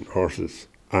training horses,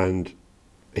 and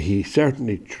he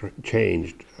certainly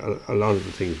changed a lot of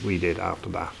the things we did after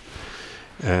that.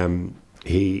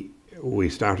 We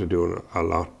started doing a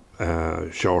lot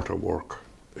shorter work,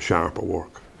 sharper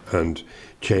work, and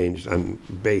changed, and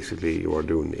basically you were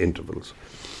doing intervals.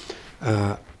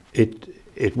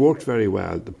 It worked very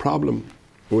well. The problem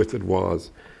with it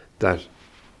was that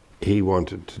he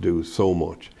wanted to do so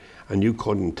much, and you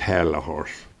couldn't tell a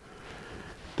horse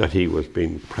that he was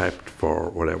being prepped for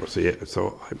whatever.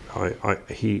 So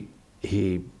he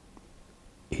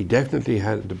definitely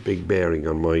had a big bearing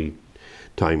on my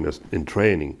time in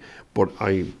training, but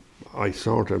I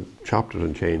sort of chopped it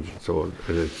and changed it so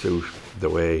it suit the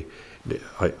way.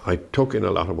 I took in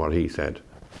a lot of what he said,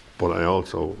 but I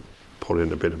also put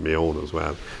in a bit of my own as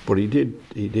well. But he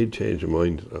did change my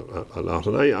mind a lot,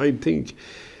 and I think,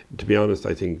 to be honest,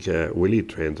 I think Willie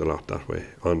trains a lot that way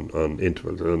on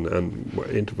intervals, and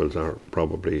intervals are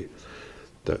probably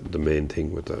the main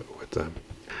thing with them.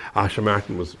 Asher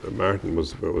Martin was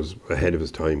ahead of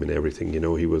his time in everything. You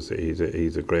know,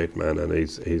 he's a great man, and I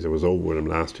was over with him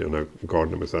last year. Now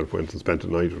Gordon and myself went and spent a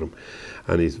night with him,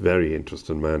 and he's a very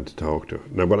interesting man to talk to.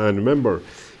 Now, but I remember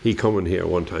he coming here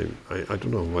one time. I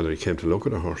don't know whether he came to look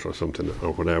at a horse or something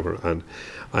or whatever, and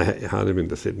I had him in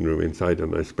the sitting room inside,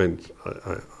 and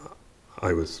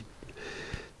I was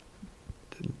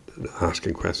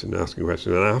asking questions,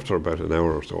 and after about an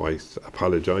hour or so, I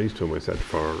apologised to him. I said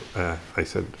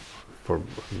for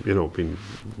being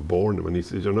boring him, and he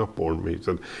said, "You're not boring me." He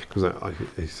said, because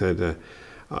he said,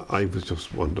 I was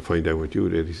just wanting to find out what you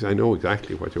did. He said, "I know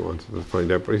exactly what you wanted to find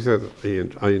out," but he said,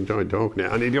 I enjoyed talking to you.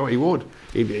 And he would.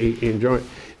 He enjoyed.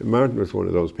 Martin was one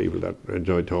of those people that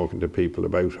enjoyed talking to people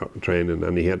about training,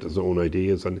 and he had his own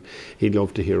ideas, and he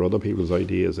loved to hear other people's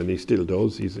ideas, and he still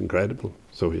does. He's incredible.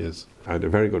 So he is. I had a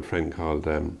very good friend called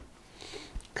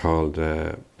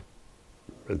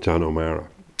John O'Mara,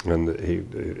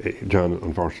 and John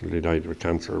unfortunately died of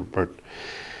cancer, but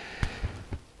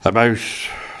about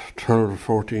 12 or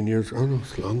 14 years. Oh no,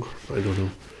 it's longer. I don't know.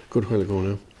 Good while ago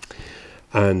now.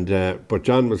 And but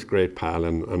John was a great pal,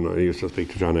 and I used to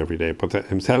speak to John every day. But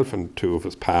himself and two of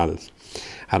his pals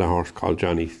had a horse called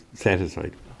Johnny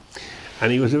Set-Aside,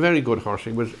 and he was a very good horse.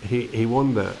 He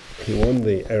won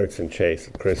the Ericsson Chase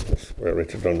at Christmas, where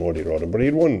Richard Dunwoody rode him. But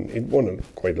he'd won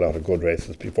quite a lot of good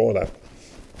races before that.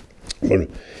 But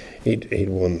he'd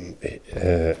won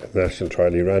national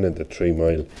trial. He ran in the 3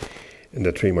 mile. In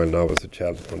the 3 mile novice at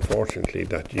Cheltenham. Unfortunately,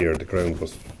 that year the ground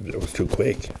was too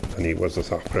quick, and he was a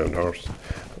soft ground horse,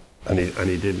 and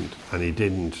he didn't.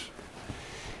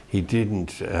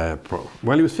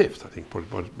 Well, he was fifth, I think, but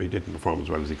he didn't perform as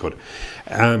well as he could.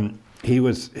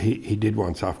 He did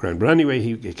want soft ground, but anyway,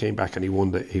 he came back and he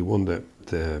won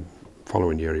the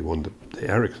following year. He won the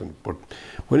Ericsson, but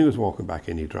when he was walking back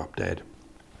in, he dropped dead,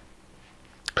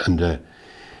 and.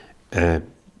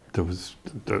 There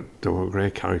were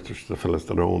great characters, the fellas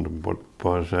that owned him, but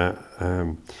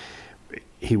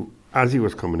as he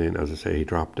was coming in, as I say, he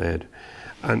dropped dead,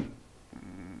 and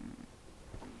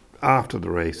after the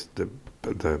race, the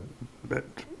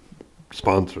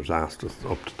sponsors asked us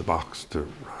up to the box to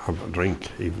have a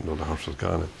drink, even though the horse was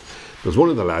gone. Because one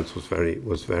of the lads was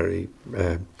very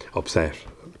upset.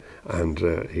 And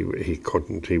he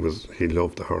couldn't. He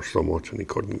loved the horse so much, and he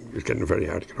couldn't. It was getting very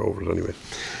hard to get over it anyway.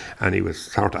 And he was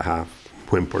sort of half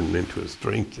whimpering into his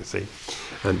drink, you see.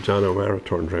 And John O'Mara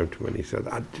turned round to him and he said,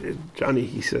 "Johnny,"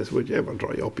 he says, "would you ever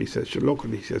dry up?" He says, "Sure, look,"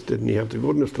 and he says, "didn't he have the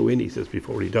goodness to win?" He says,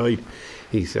 "before he died."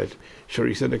 He said, "Sure,"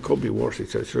 he said, "it could be worse." He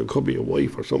said, "Sure, it could be a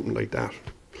wife or something like that."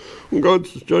 And God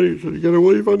says, "Johnny, should you get a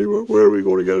wife anywhere? Where are we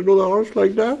going to get another horse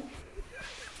like that?"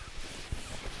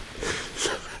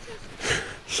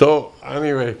 So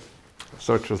anyway,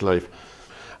 such was life.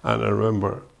 And I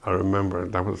remember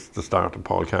that was the start of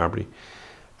Paul Carberry.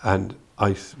 And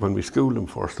when we schooled him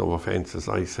first over fences,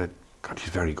 I said, "God,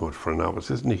 he's very good for a novice,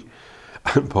 isn't he?"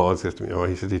 And Paul says to me, "Oh,"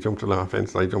 he said, "he jumped a lot of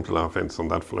fences. I jumped a lot of fences on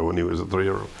that fellow when he was a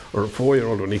 3-year-old or a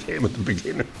 4-year-old when he came at the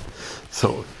beginning."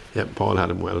 So yeah, Paul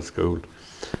had him well schooled.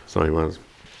 So he was.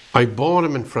 I bought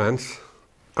him in France,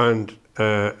 and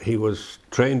he was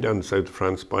trained down the south of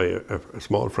France by a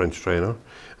small French trainer,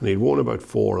 and he'd won about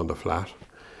 4 on the flat.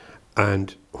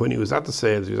 And when he was at the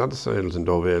sales in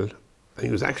Deauville, and he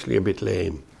was actually a bit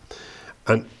lame.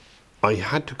 And I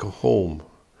had to go home,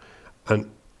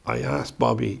 and I asked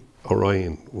Bobby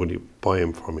O'Ryan, would you buy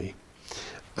him for me?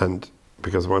 And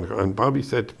because I wanted to go, and Bobby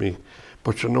said to me,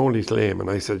 "But you know he's lame." And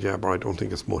I said, "Yeah, but I don't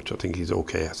think it's much. I think he's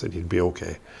okay." I said, "He'd be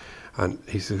okay." And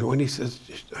he said, when he says,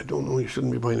 "I don't know, you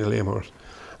shouldn't be buying a lame horse."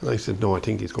 And I said, "No, I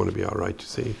think he's going to be all right, you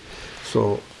see."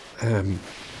 So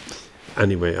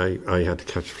anyway, I had to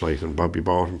catch a flight, and Bobby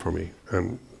bought him for me.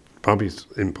 And Bobby's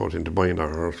input into buying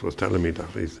that horse was telling me that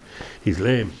he's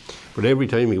lame. But every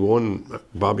time he won,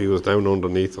 Bobby was down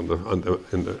underneath in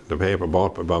the paper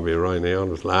bought by Bobby O'Ryan. They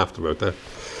always laughed about that.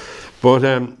 But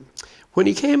when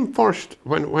he came first,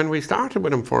 when we started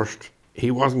with him first, he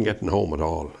wasn't getting home at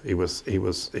all. He was,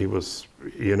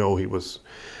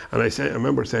 and I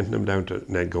remember sending him down to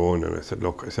Ned Gowan, and I said,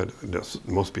 "Look," I said, "there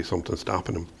must be something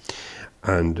stopping him."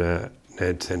 And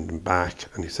Ned sent him back,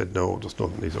 and he said, "No, there's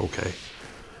nothing, he's okay."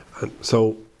 And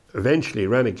so eventually he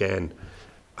ran again,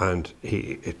 and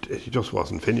he just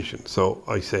wasn't finishing. So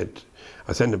I sent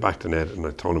him back to Ned, and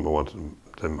I told him I wanted them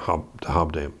to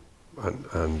Hobday him.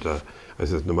 And I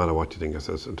said, "No matter what you think," I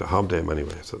says, "to Hobday him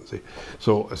anyway." I said, "See."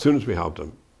 So as soon as we hobbed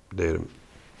him, the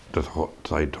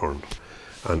tide turned,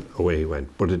 and away he went.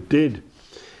 But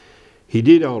he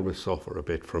did always suffer a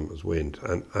bit from his wind,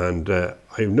 and I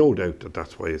have no doubt that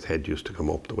that's why his head used to come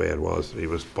up the way it was. He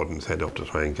was putting his head up to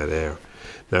try and get air.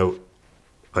 Now,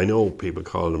 I know people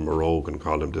call him a rogue and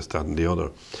call him this, that and the other,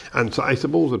 and so I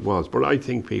suppose it was, but I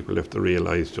think people have to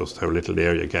realise just how little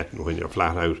air you're getting when you're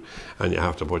flat out and you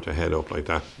have to put your head up like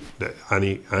that.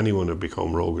 Anyone would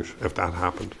become roguish if that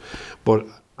happened. But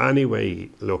anyway,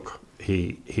 look,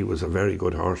 he was a very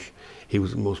good horse. He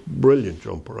was the most brilliant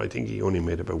jumper. I think he only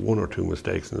made about 1 or 2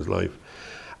 mistakes in his life.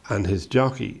 And his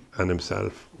jockey and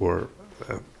himself were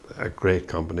a great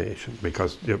combination,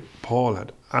 because Paul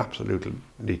had absolutely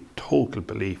total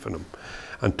belief in him,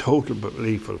 and total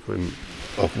belief of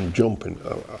him jumping.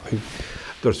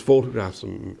 There's photographs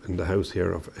in the house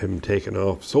here of him taking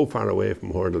off so far away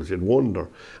from hurdles you'd wonder,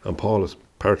 and Paul has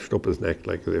perched up his neck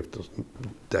like as if there's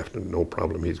definitely no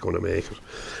problem, he's going to make it.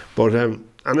 But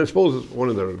and I suppose it's one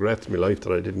of the regrets of my life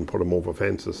that I didn't put him over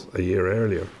fences a year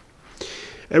earlier.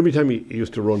 Every time he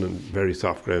used to run in very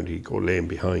soft ground, he'd go lame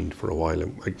behind for a while.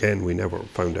 And again, we never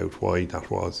found out why that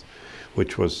was,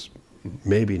 which was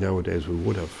maybe nowadays we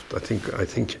would have. I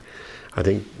think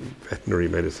veterinary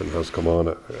medicine has come on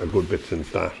a good bit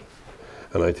since that,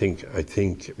 and I think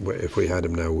if we had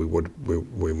him now,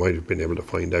 we might have been able to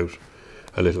find out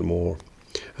a little more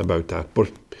about that.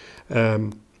 But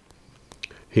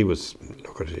he was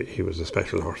a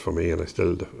special horse for me, and I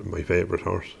still my favourite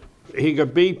horse. He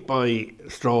got beat by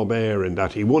Straw Bear in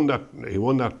that he won that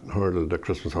hurdle, the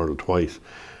Christmas hurdle, twice,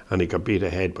 and he got beat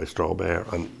ahead by Straw Bear.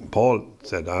 And Paul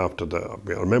said after I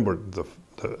remember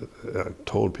I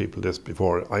told people this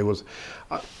before.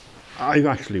 I've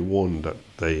actually won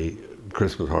the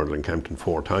Christmas hurdle in Kempton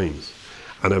 4 times,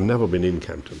 and I've never been in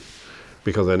Kempton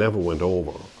because I never went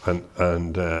over.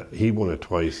 And he won it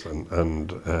twice,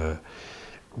 and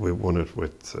we won it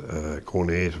with Go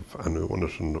Native, and we won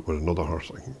it with another horse,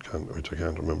 which I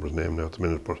can't remember his name now at the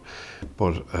minute, but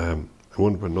I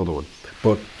won it with another one,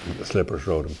 but the Slippers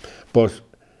rode him. But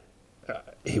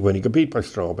when he got beat by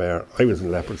Straw Bear, I was in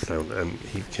Leopardstown, and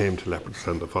he came to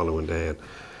Leopardstown the following day,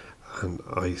 and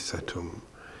I said to him,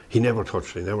 he never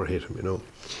touched him, he never hit him, you know,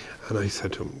 and I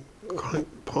said to him,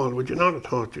 Paul, would you not have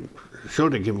thought you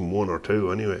should have given 1 or 2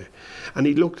 anyway? And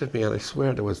he looked at me, and I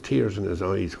swear there was tears in his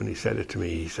eyes when he said it to me.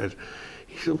 He said,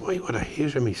 why would I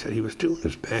hit him? He said he was doing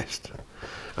his best.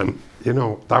 And, you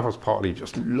know, that was Paul. He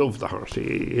just loved the horse.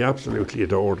 He absolutely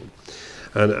adored him.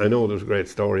 And I know there's a great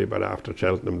story about after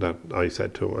Cheltenham that I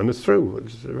said to him, and it's true,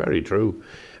 it's very true.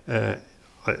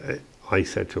 I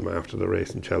said to him after the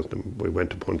race in Cheltenham, we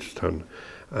went to Punchestown,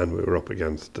 and we were up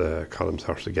against Column's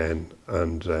horse again,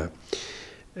 and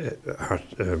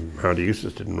Hardy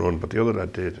Eustace didn't run, but the other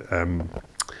lad did,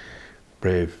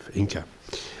 Brave Inca.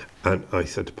 And I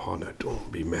said to Paul, now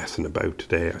don't be messing about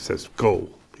today. I says, go,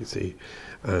 you see.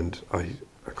 And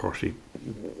of course,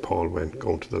 Paul went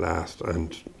going to the last,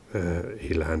 and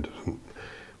he landed and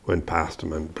went past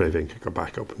him, and Brave Inca got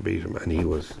back up and beat him, and he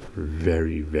was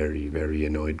very, very, very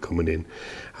annoyed coming in.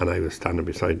 And I was standing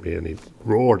beside me, and he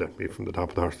roared at me from the top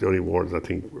of the horse. The only words, I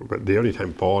think, but the only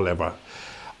time Paul ever,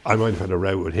 I might have had a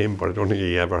row with him, but I don't think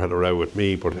he ever had a row with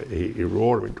me. But he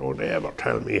roared at me, don't ever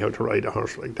tell me how to ride a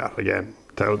horse like that again.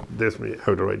 Tell me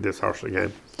how to ride this horse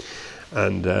again.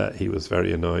 And he was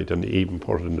very annoyed, and he even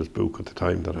put it in his book at the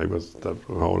time that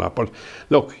whole lot. But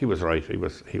look, he was right. He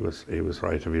was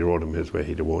right. If he rode him his way,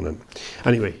 he'd have won. And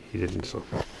anyway, he didn't. So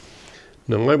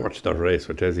now I watched that race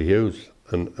with Desi Hughes,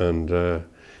 and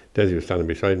Desi was standing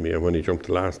beside me, and when he jumped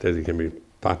the last, Desi came me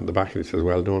pat in the back, and he says,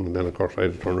 "Well done." And then of course I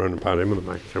had to turn around and pat him in the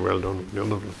back and say, "Well done." The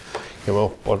other one came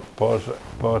up,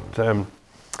 but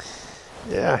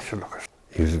yeah, sure. Look,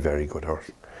 he was a very good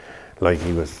horse. Like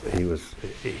he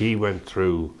went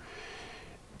through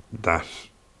that,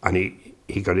 and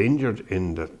he got injured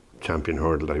in the champion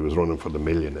hurdle that he was running for the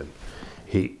million in.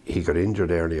 He got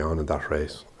injured early on in that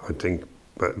race. I think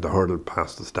the hurdle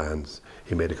past the stands,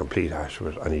 he made a complete hash of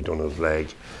it, and he done his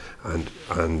leg, and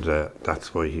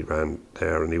that's why he ran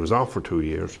there. And he was off for 2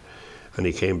 years, and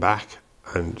he came back,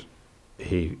 and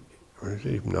he was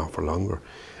even off for longer.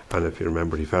 And if you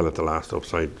remember, he fell at the last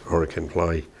upside Hurricane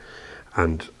Fly.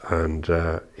 And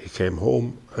he came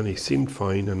home, and he seemed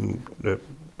fine, and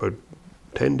about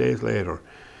 10 days later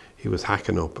he was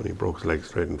hacking up, and he broke his leg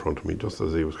straight in front of me just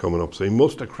as he was coming up. So he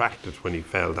must have cracked it when he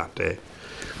fell that day,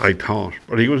 I thought.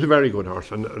 But he was a very good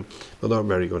horse, and another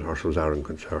very good horse was Aaron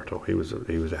Concerto. He was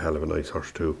a hell of a nice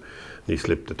horse too, and he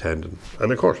slipped the tendon. And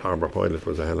of course Harbour Pilot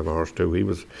was a hell of a horse too. He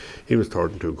was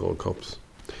third in 2 Gold Cups,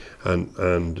 and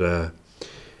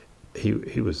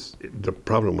he was, the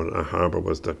problem with Harbour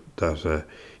was that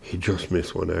he just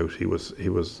missed one out. He was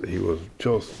going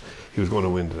to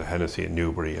win the Hennessy in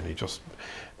Newbury, and he just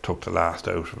took the last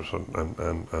out of it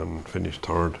and finished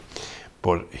third.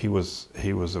 But he was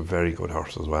a very good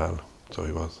horse as well. So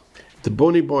he was. The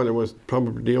Bunny Boiler was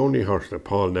probably the only horse that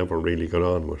Paul never really got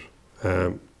on with.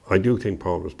 I do think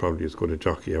Paul was probably as good a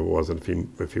jockey as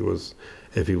he was,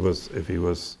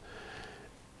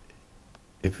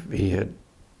 if he had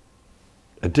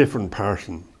a different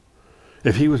person.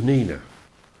 If he was Nina,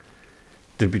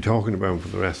 they'd be talking about him for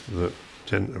the rest of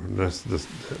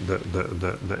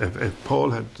if Paul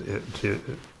had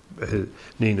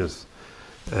Nina's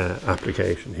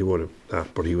application, he would have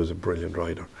that. But he was a brilliant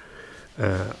rider,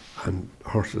 and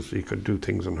horses, he could do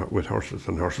things with horses,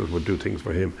 and horses would do things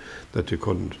for him that you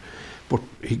couldn't. But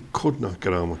he could not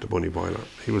get on with the Bunny Boiler.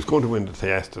 He was going to win the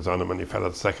Theestas on him, and he fell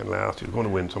at second last. He was going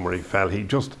to win somewhere, he fell.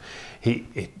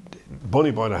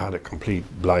 Bunny Boiler had a complete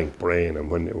blank brain, and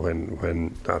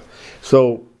when that.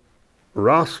 So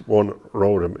Ross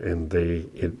rode him in the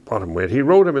bottom weight. He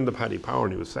rode him in the Paddy Power,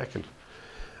 and he was second.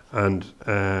 And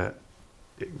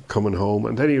coming home,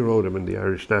 and then he rode him in the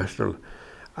Irish National,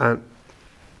 and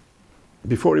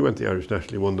before he went to the Irish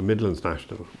National, he won the Midlands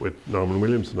National with Norman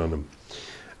Williamson on him.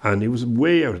 And he was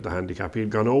way out of the handicap. He had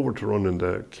gone over to run in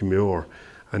the Cumure,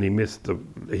 and he missed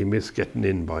getting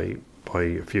in by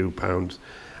a few pounds.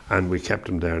 And we kept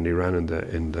him there, and he ran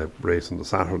in the race on the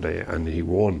Saturday, and he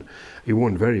won. He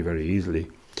won very, very easily.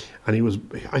 And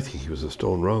I think he was a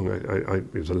stone wrong.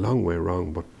 He was a long way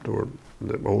wrong, but the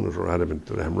owners were adamant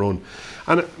to let him run.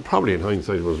 And probably in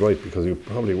hindsight it was right, because he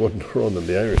probably wouldn't have run in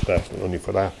the Irish National only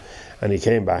for that. And he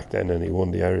came back then and he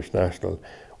won the Irish National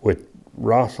with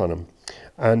Ross on him.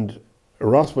 And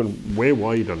Ross went way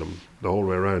wide on him the whole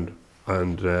way around,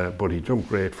 but he jumped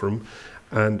great for him.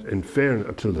 And in fairness,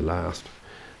 until the last,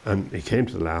 and he came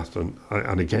to the last, and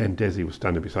again Desi was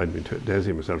standing beside me. Desi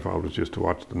and myself always used to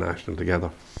watch the National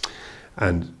together.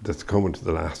 And that's coming to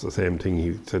the last, the same thing.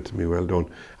 He said to me, "Well done."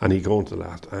 And he going to the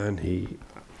last, and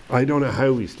I don't know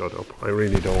how he stood up. I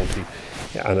really don't.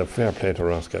 And a fair play to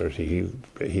Ross Garrity.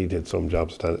 He did some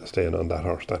job staying on that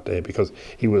horse that day, because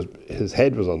his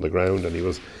head was on the ground, and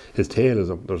his tail is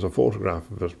up. There's a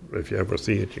photograph of it. If you ever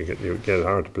see it, you get it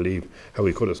hard to believe how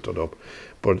he could have stood up.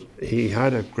 But he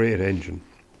had a great engine,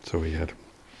 so he had.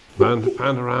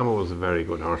 Pandorama was a very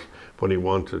good horse, but he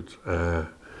wanted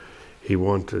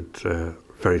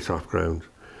very soft ground.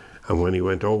 And when he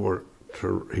went over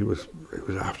to, he was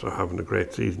after having a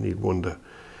great season. He'd won the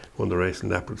race in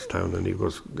Leopardstown, and he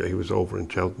was over in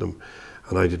Cheltenham,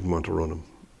 and I didn't want to run him,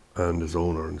 and his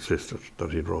owner insisted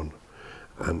that he'd run,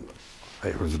 and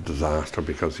it was a disaster,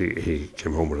 because he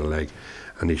came home with a leg,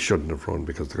 and he shouldn't have run,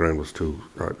 because the ground was too.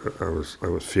 I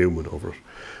was fuming over it,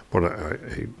 but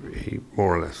he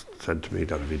more or less said to me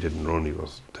that if he didn't run, he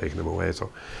was taking him away. So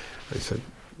I said.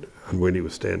 And Willie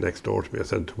was staying next door to me. I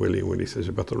said to Willie, and Willie says,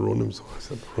 "You better run him." So I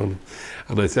said, "Run him."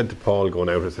 And I said to Paul going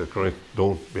out, I said, "Christ,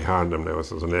 don't be hard on him now." I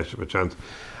said, "Unless you have a chance."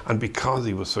 And because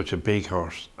he was such a big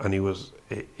horse, and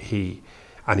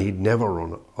he'd never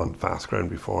run on fast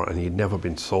ground before, and he'd never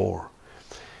been sore,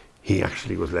 he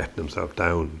actually was letting himself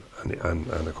down. And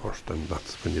of course, then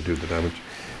that's when you do the damage,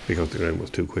 because the ground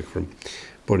was too quick for him.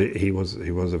 But he was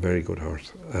a very good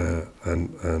horse,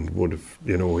 and would have,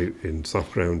 in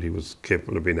soft ground, he was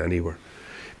capable of being anywhere.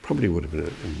 Probably would have been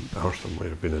a horse that might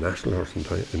have been a national horse on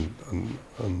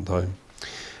time.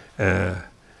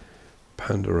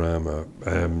 Pandorama,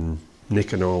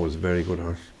 Nicanor was a very good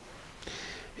horse.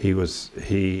 He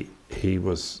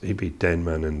beat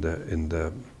Denman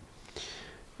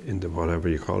in the whatever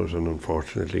you call it, and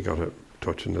unfortunately got a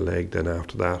touch in the leg then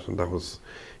after that, and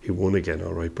he won again,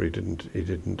 all right, but it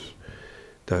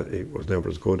was never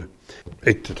as good.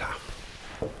 Ichtitaf.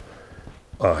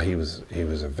 He was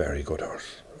a very good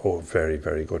horse. Oh, very,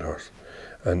 very good horse.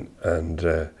 And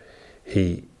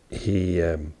he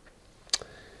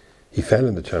fell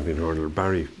in the champion hurdle.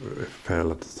 Barry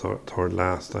fell at the third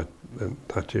last that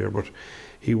year, but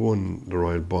he won the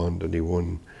Royal Bond, and he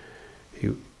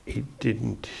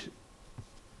didn't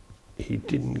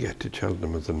get to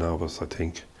Cheltenham as a novice, I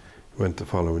think. He went the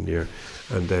following year,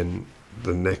 and then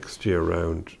the next year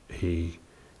round he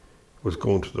was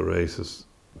going to the races.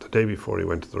 The day before he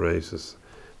went to the races,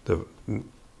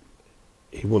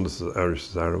 he won the Irish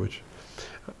Cesarewitch.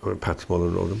 Pat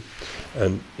Smullen rode him,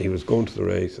 and he was going to the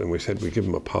race, and we said we'd give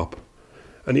him a pop.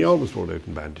 And he always rode out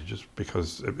in bandages,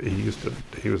 because he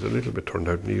was a little bit turned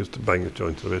out, and he used to bang his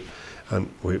joints a bit, and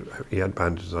he had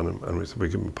bandages on him, and we said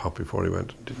we'd give him a pop before he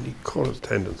went. And didn't he cut his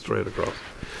tendon straight across?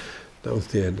 That was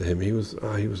the end of him. He was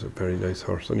a very nice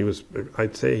horse, and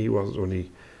I'd say he was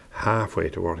only halfway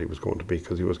to what he was going to be,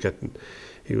 because he was bred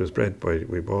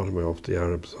we bought him off the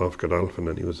Arabs, off Godolphin,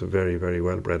 and he was a very, very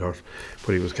well bred horse,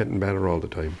 but he was getting better all the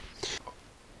time.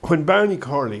 When Barney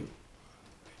Corley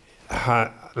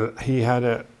he had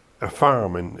a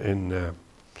farm in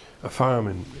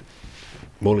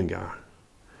Mullingar,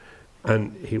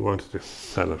 and he wanted to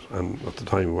sell it, and at the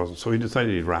time he wasn't, so he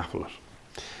decided he'd raffle it,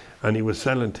 and he was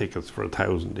selling tickets for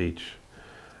 1,000 each,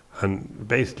 and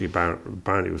basically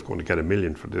Barney was going to get $1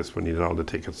 million for this when he had all the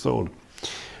tickets sold.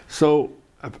 So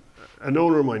an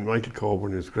owner of mine, Michael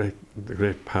Coburn, is the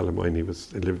great pal of mine. He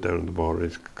lived down in the border.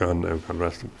 He's gone now, God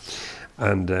rest him.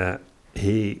 And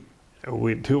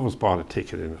two of us bought a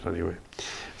ticket in it anyway.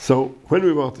 So when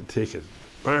we bought the ticket,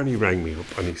 Barney rang me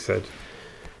up and he said,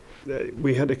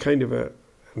 we had a kind of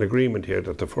an agreement here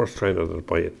that the first trainer that would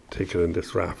buy a ticket in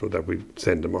this raffle, that we'd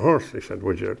send him a horse. He said,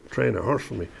 "Would you train a horse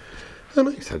for me?" And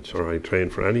I said, "Sure, I train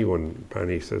for anyone."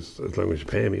 Barney says, "As long as you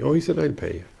pay me." Oh, he said, "I'll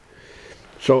pay you."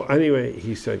 So anyway,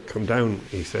 he said, "Come down,"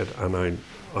 he said, "and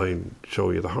I'll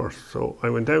show you the horse." So I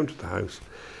went down to the house,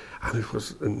 and it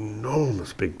was an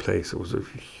enormous big place. It was a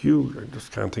huge, I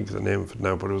just can't think of the name of it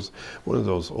now, but it was one of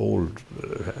those old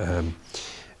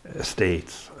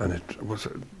estates, and it was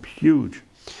huge.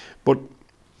 But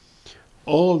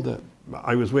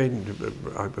I was waiting.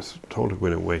 I was told to go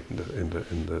in and wait in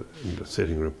the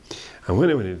sitting room, and when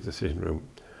I went into the sitting room,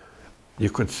 you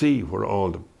could see where all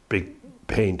the big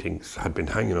paintings had been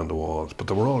hanging on the walls, but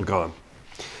they were all gone.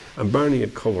 And Barney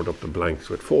had covered up the blanks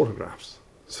with photographs.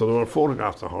 So there were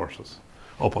photographs of horses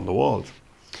up on the walls.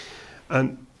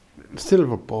 And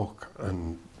silver buck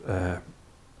and there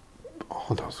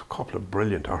was a couple of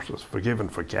brilliant horses, Forgive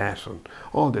and Forget and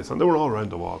all this, and they were all around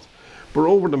the walls. But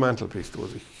over the mantelpiece there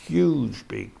was a huge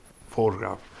big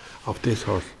photograph of this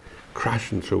horse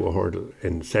crashing through a hurdle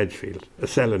in Sedgefield, a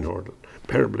selling hurdle, a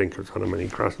pair of blinkers on him, and he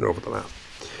crashing over the last.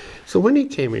 So when he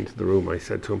came into the room, I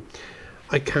said to him,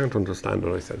 I can't understand it.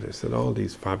 I said, all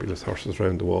these fabulous horses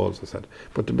around the walls, I said,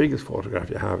 but the biggest photograph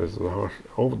you have is a horse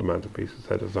over the mantelpiece, I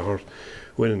said, is a horse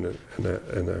winning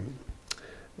in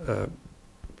a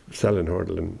selling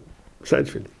hurdle in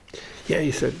Sedgefield. Yeah,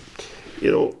 he said,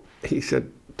 he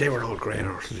said, they were all great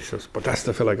horses, he says, but that's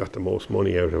the fella I got the most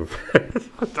money out of.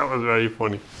 That was very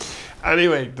funny.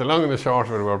 Anyway, the long and the short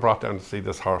of it, we were brought down to see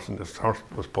this horse, and this horse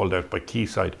was pulled out by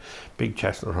Quayside, big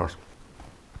chestnut horse,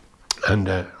 and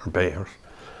or bay horse.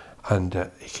 And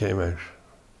he came out.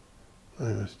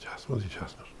 Was he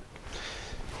chestnut?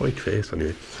 White face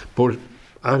anyway. But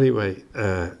anyway,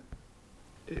 I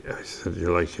said,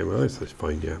 you like him? I said,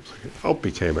 fine, yeah. So up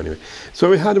he came anyway. So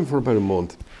we had him for about a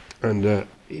month, and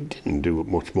he didn't do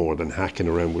much more than hacking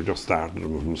around. We just started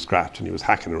him from scratch, and he was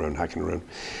hacking around.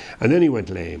 And then he went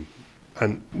lame.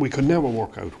 And we could never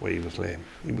work out why he was lame.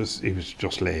 He was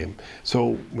just lame.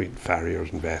 So we had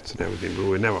farriers and vets and everything, but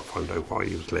we never found out why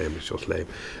he was lame. He's just lame.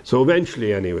 So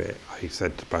eventually, anyway, I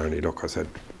said to Barney, look, I said,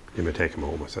 you may take him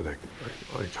home. I said, I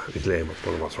can't, he's lame. I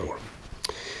don't know what's wrong with him.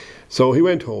 So he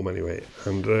went home anyway,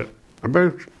 and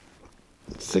about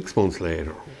 6 months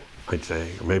later, I'd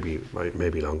say, or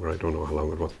maybe longer, I don't know how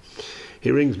long it was, he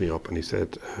rings me up and he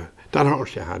said, that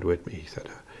horse you had with me, he said,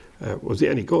 was he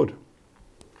any good?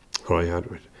 Or I had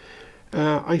with.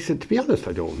 I said, to be honest,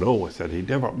 I don't know. I said,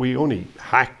 we only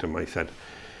hacked him. I said,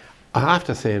 I have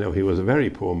to say now, he was a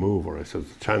very poor mover. I said,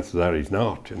 the chances are he's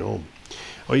not, Oh,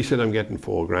 he said, I'm getting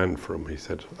 $4,000 for him. He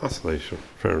said, that's nice,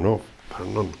 fair enough, fair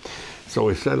enough. So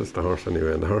he sells the horse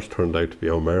anyway, and the horse turned out to be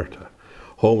Omerta.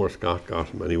 Homer Scott got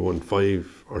him, and he won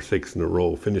 5 or 6 in a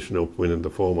row, finishing up winning the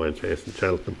 4-mile chase in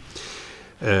Cheltenham.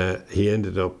 He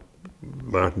ended up,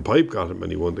 Martin Pipe got him,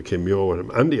 and he won the Kimyo with him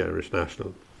and the Irish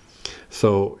National.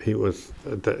 So he was,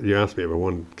 you asked me about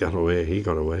one got away, he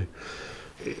got away.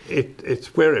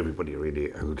 It's where everybody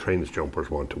really who trains jumpers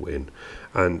want to win.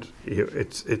 And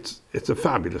it's a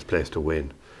fabulous place to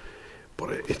win.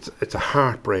 But it's a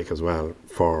heartbreak as well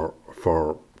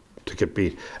to get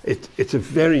beat. It's a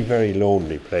very, very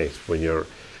lonely place when you're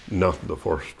not in the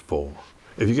first 4.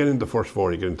 If you get into the first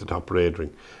 4, you get into the top parade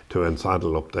ring to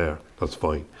unsaddle up there, that's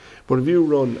fine. But if you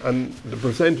run, and the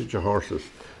percentage of horses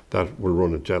that will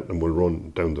run at Cheltenham will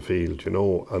run down the field,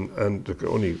 and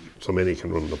only so many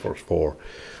can run the first 4,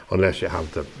 unless you have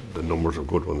the numbers of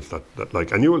good ones that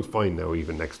like, and you will find now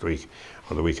even next week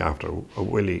or the week after,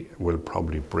 Willie will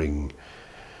probably bring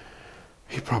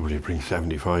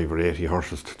 75 or 80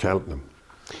 horses to Cheltenham.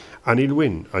 And he'll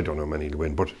win, I don't know how many he'll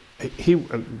win, but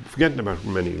forgetting about how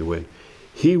many he'll win,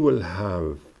 he will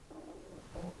have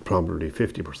probably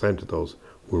 50% of those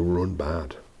will run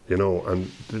bad. And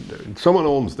someone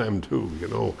owns them too,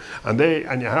 and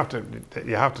you have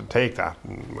to take that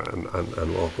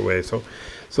and walk away. So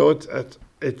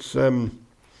it's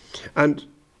and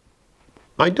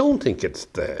I don't think it's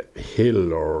the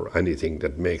hill or anything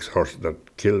that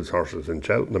kills horses in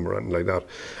Cheltenham or anything like that.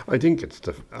 I think it's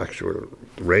the actual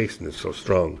racing is so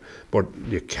strong, but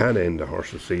you can end a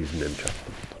horse's season in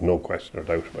Cheltenham. No question or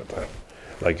doubt about that.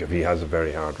 Like if he has a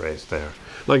very hard race there.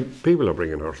 Like people are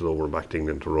bringing horses over back to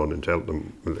England to run in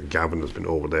Cheltenham. Gavin has been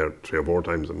over there 3 or 4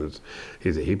 times, and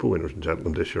he's a heap of winners in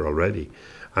Cheltenham this year already.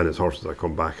 And his horses have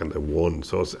come back and they won.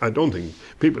 So I don't think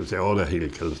people say, "Oh, the hill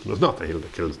kills them." It's not the hill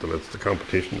that kills them; it's the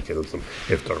competition that kills them.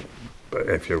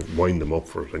 If you wind them up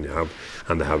for it and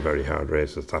they have very hard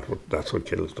races, that's what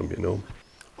kills them.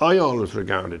 I always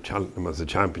regarded Cheltenham as a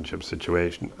championship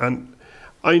situation, and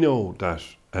I know that.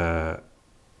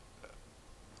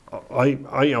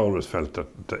 I always felt that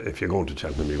if you're going to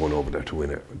Cheltenham, you're going over there to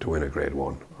win a Grade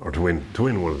 1 or to win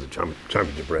one of the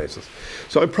championship races.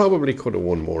 So I probably could have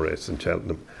won more races in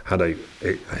Cheltenham had I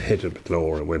hit a bit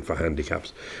lower and went for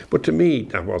handicaps. But to me,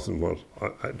 that wasn't what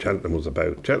Cheltenham was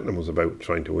about. Cheltenham was about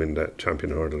trying to win the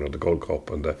Champion Hurdle or the Gold Cup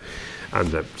and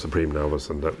the Supreme Novice,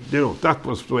 and that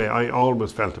was the way I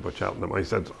always felt about Cheltenham. I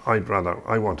said I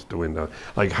wanted to win that.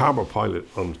 Like Harbour Pilot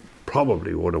on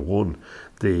probably would have won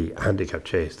the handicap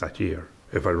chase that year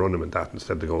if I run him in that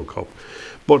instead of the Gold Cup.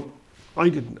 But I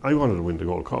didn't. I wanted to win the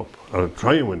Gold Cup, or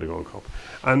try and win the Gold Cup,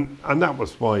 and that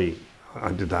was why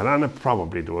I did that. And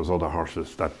probably there was other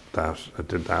horses that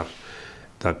did that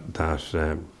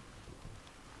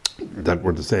that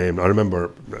were the same. I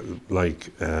remember, like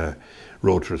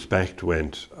Road to Respect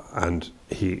went, and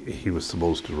he was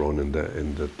supposed to run in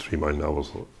the 3 Mile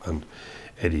Novice, and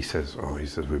Eddie says,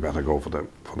 we better go for the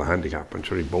handicap, and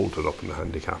sure he bolted up in the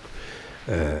handicap.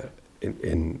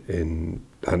 In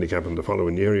handicap, and the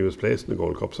following year he was placed in the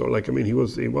Gold Cup. So, like, I mean, he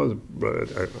was, and he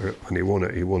won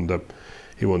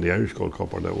the Irish Gold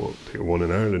Cup, or they won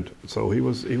in Ireland. So he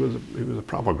was a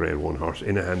proper Grade 1 horse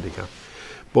in a handicap.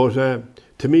 But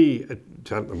to me,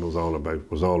 Cheltenham was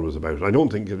always about it. I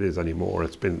don't think it is anymore.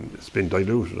 It's been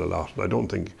diluted a lot. I don't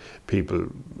think people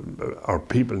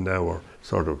now are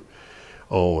sort of,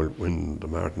 win the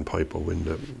Martin Pipe, or win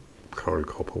the Coral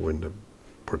Cup, or win the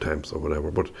Pertemps, or whatever.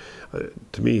 But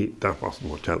to me, that wasn't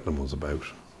what Cheltenham was about.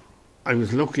 I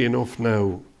was lucky enough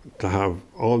now to have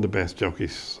all the best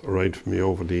jockeys ride for me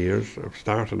over the years. I've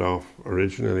started off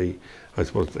originally, I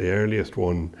suppose the earliest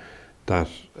one that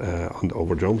on the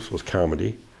over jumps was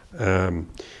Carmody. Tommy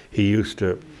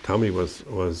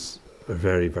was a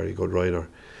very, very good rider.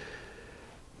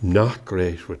 Not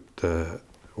great with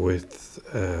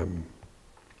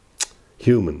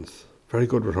humans. Very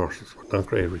good with horses, but not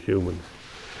great with humans.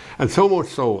 And so much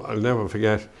so, I'll never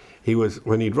forget,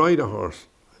 when he'd ride a horse,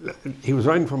 he was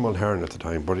riding for Mulherron at the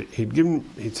time, but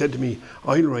he'd said to me,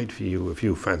 I'll ride for you if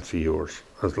you fancy yours,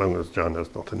 as long as John has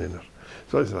nothing in it.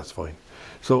 So I said, that's fine.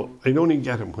 So I'd only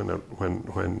get him when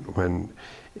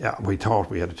we thought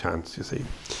we had a chance, you see.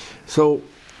 So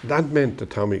that meant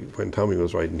that when Tommy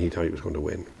was riding, he thought he was going to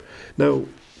win. Now,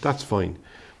 that's fine.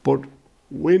 But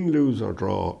win, lose or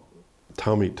draw,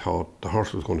 Tommy thought the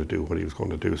horse was going to do what he was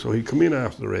going to do. So he'd come in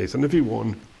after the race, and if he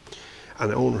won,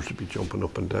 and the owners would be jumping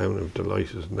up and down and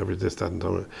delighted and everything, this, that and that.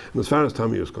 And as far as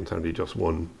Tommy was concerned, he just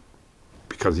won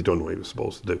because he'd done what he was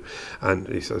supposed to do. And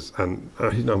he says,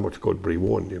 he's not much good, but he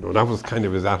won, you know. That was kind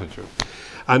of his attitude.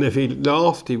 And if he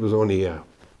lost, he was only,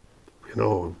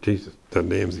 Jesus, the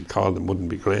names he called them wouldn't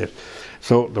be great.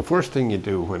 So the first thing you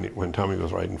do when Tommy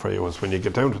was riding for you was when you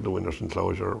get down to the winner's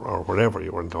enclosure, or wherever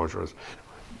your enclosure is,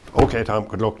 okay, Tom,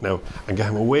 good luck now, and get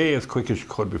him away as quick as you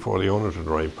could before the owners would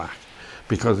arrive back.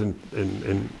 Because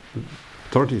in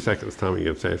 30 seconds, Tommy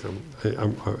would say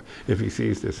something. If he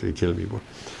sees this, he'll kill me. But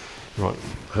right,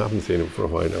 I haven't seen him for a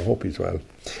while. I hope he's well.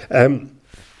 And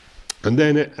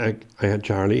then I had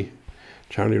Charlie.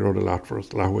 Charlie rode a lot for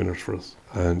us, a lot of winners for us,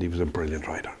 and he was a brilliant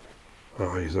rider.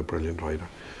 Oh, he's a brilliant rider.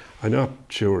 I'm not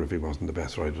sure if he wasn't the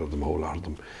best rider of them, a whole lot of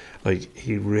them. Like,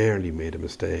 he rarely made a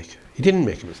mistake. He didn't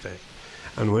make a mistake.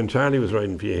 And when Charlie was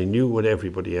riding for you, he knew what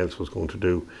everybody else was going to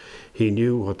do. He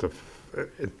knew what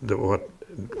what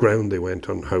ground they went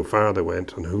on, how far they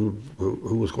went, and who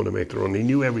was going to make the run. He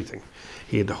knew everything.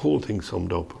 He had the whole thing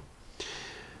summed up.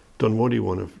 Dunwoody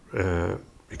won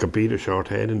he could beat a short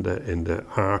head in the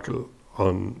Arkle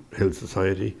on Hill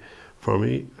Society for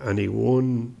me, and he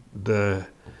won the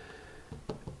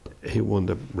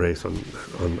race on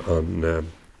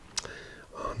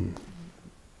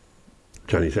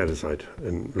Johnny Seteside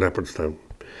in Leopardstown.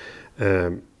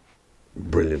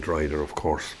 Brilliant rider, of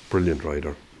course, brilliant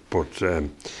rider, but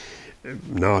an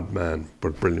odd man,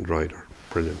 but brilliant rider,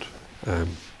 brilliant.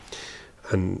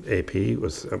 And AP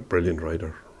was a brilliant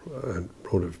rider,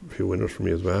 rode a few winners for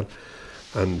me as well.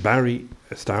 And Barry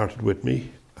started with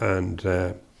me, and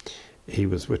he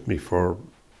was with me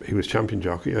he was champion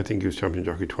jockey. I think he was champion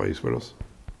jockey twice with us,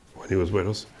 when he was with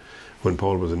us, when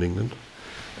Paul was in England.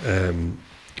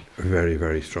 Very,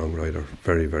 very strong rider,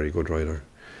 very, very good rider.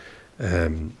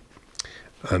 And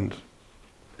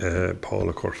Paul,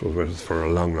 of course, was with us for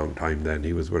a long, long time then.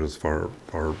 He was with us for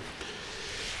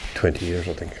 20 years,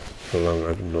 I think. For long,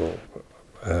 I don't know.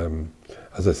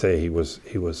 As I say, he was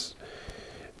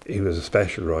a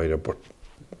special rider, but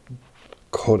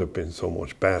could have been so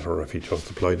much better if he just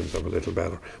applied himself a little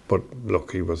better. But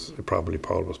look,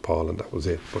 Paul was Paul, and that was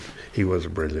it. But he was a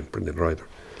brilliant, brilliant rider.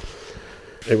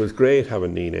 It was great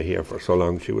having Nina here for so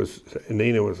long.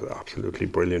 Nina was absolutely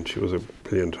brilliant. She was a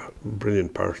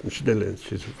brilliant person. She still is.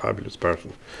 She's a fabulous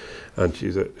person, and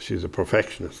she's a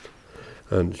perfectionist.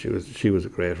 And she was a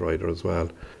great rider as well.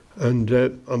 And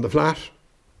on the flat,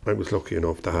 I was lucky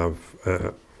enough to have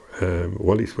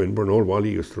Wally Swinburne. Old Wally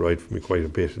used to ride for me quite a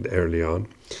bit early on,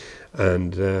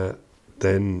 and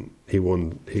then he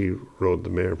rode the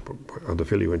mare or the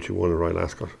filly when she won at Royal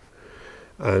Ascot.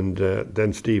 And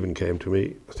then Stephen came to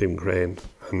me, Stephen Crane,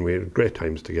 and we had great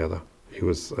times together. he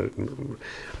was.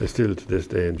 I still to this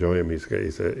day enjoy him.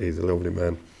 He's a lovely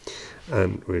man,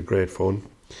 and we had great fun.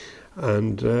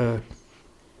 And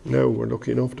now we're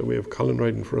lucky enough that we have Colin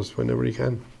riding for us whenever he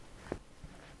can.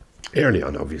 Early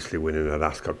on, obviously, winning at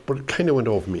Ascot, but it kind of went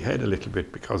over my head a little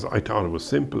bit because I thought it was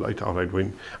simple. I thought I'd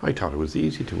win. I thought it was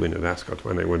easy to win at Ascot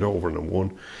when I went over and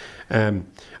won. And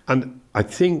I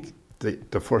think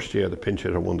the first year the pinch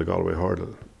hitter won the Galway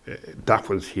hurdle, that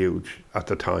was huge at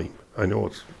the time. I know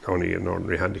it's only an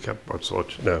ordinary handicap or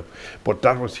such now, but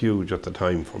that was huge at the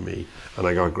time for me, and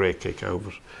I got a great kick out of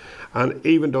it. And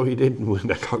even though he didn't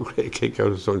win, I got a great kick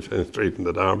out of Sunshine Street in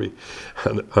the Derby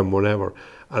and whatever.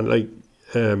 And like,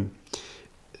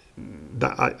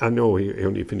 that, I know he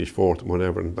only finished fourth and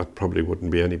whatever, and that probably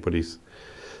wouldn't be anybody's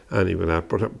any with that,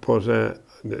 but I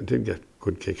did get a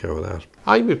good kick out of that.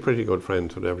 I was pretty good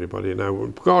friends with everybody. Now,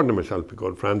 Gordon and myself were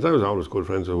good friends. I was always good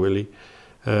friends with Willie.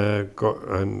 And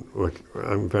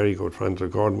I'm very good friends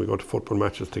with Gordon. We go to football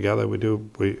matches together. We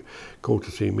go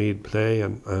to see Meade play,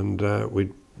 and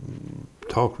we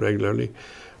talk regularly.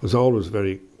 Was always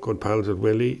very good pals with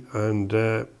Willie, and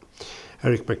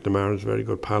Eric McNamara is a very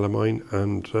good pal of mine,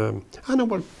 and I know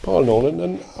what Paul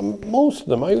Nolan, and most of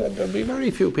them. There'd be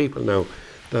very few people now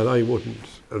that I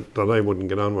wouldn't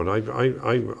get on with.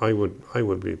 I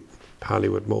would be pally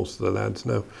with most of the lads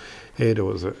now. Ada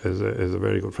is a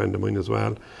very good friend of mine as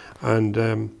well, and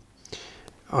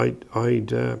I'd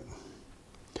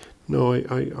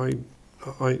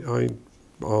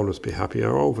always be happy.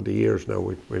 Over the years now,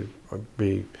 I'd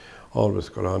be always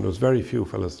got on. There's very few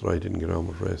fellas that I didn't get on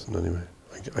with racing anyway.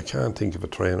 I can't think of a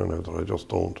trainer now that I just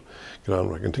don't get on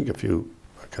with. I can think of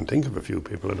a few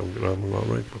people I don't get on with all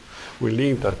right, but we'll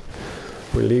leave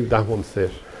that one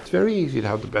sit. It's very easy to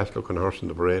have the best looking horse in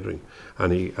the parade ring,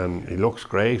 and he looks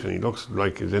great, and he looks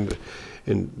like he's in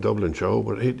Dublin show,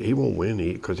 but he won't win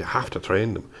because you have to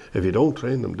train them. If you don't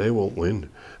train them, they won't win,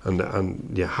 and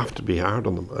you have to be hard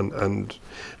on them, and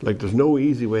like there's no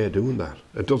easy way of doing that.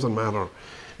 It doesn't matter.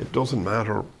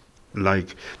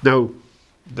 Like now,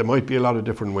 there might be a lot of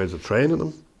different ways of training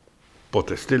them, but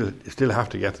you still have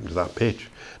to get them to that pitch.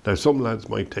 Now, some lads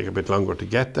might take a bit longer to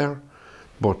get there,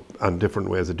 and different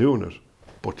ways of doing it.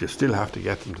 But you still have to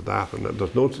get them to that, and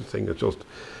there's no such thing as just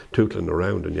tootling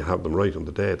around and you have them right on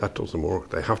the day. That doesn't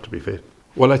work. They have to be fit.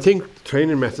 Well, I think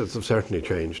training methods have certainly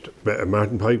changed.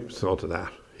 Martin Pipe saw to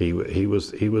that. He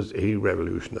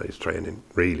revolutionised training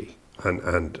really,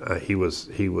 and he was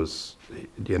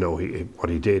you know what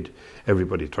he did.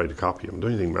 Everybody tried to copy him. The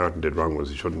only thing Martin did wrong was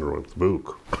he shouldn't have wrote the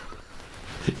book.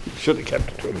 He should have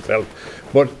kept it to himself.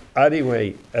 But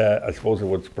anyway, I suppose it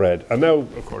would spread. And now,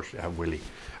 of course, you have Willie,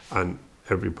 and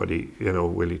everybody, you know,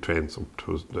 Willie trains up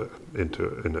to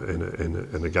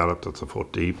in a gallop that's a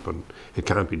foot deep, and it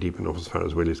can't be deep enough as far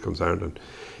as Willie's concerned. And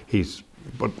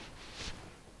but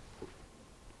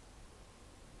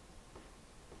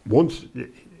once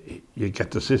you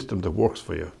get the system that works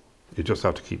for you, you just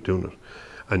have to keep doing it,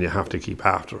 and you have to keep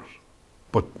after it.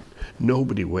 But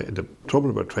the trouble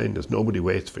about training is nobody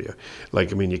waits for you.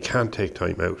 Like, I mean, you can't take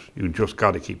time out. You just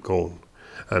got to keep going.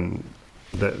 And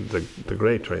the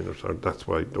great trainers, that's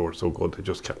why they were so good. They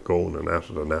just kept going and at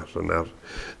it and at it and at it.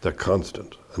 They're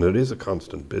constant. And it is a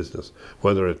constant business,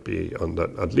 whether it be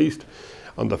at least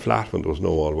on the flat when there was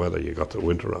no all weather, you got the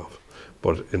winter off.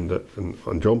 But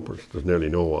on jumpers, there's nearly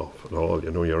no off at all.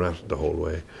 You know, you're at it the whole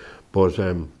way. But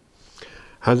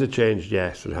has it changed?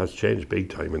 Yes, it has changed big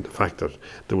time. And the fact that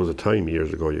there was a time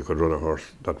years ago you could run a horse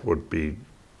that would be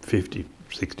 50,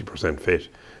 60% fit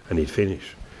and he'd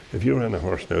finish. If you ran a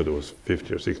horse now that was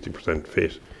 50 or 60%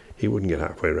 fit, he wouldn't get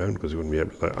halfway around because he wouldn't be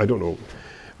able to. I don't know.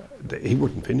 He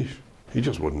wouldn't finish. He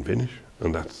just wouldn't finish.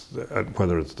 And that's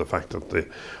whether it's the fact that the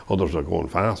others are going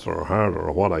faster or harder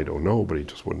or what, I don't know, but he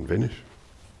just wouldn't finish.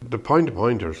 The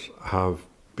point-to-pointers have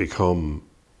become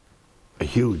a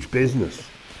huge business.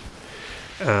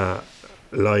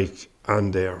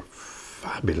 And they're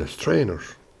fabulous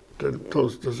trainers.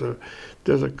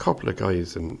 There's a couple of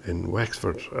guys in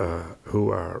Wexford who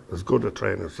are as good at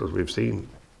trainers as we've seen.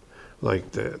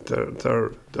 Like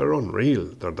they're unreal.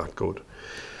 They're that good.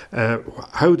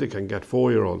 How they can get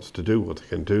 4-year-olds to do what they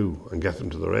can do and get them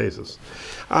to the races.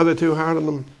 Are they too hard on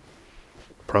them?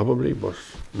 Probably, but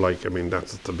like, I mean,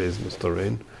 that's the business they're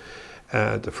in.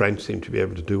 The French seem to be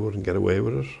able to do it and get away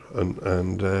with it,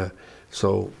 and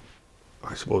so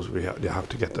I suppose you have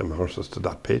to get them horses to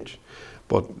that pitch.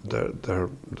 But they're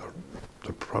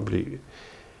probably,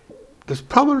 there's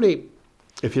probably,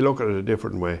 if you look at it a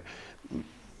different way,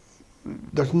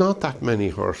 there's not that many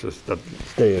horses that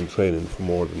stay in training for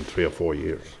more than 3 or 4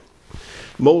 years.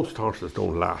 Most horses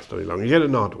don't last very long. You get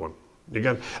an odd one. You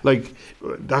get, like,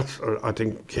 that's, I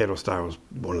think Cato Star was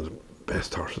one of the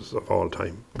best horses of all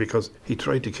time, because he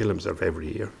tried to kill himself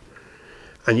every year.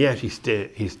 And yet he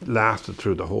lasted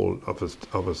through the whole of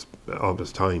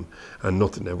his time, and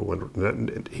nothing ever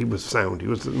went. He was sound.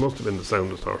 Must have been the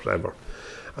soundest horse ever.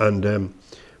 And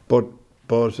but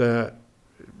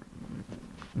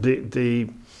the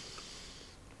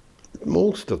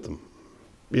most of them,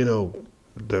 you know,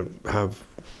 they have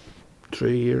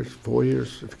 3 years, 4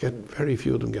 years. If you get very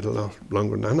few of them get a lot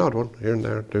longer than that. Not one here and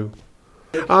there too.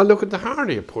 Look at the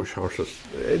harder you push horses.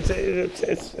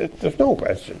 There's no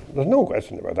question. There's no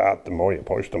question about that. The more you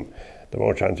push them, the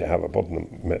more chance you have of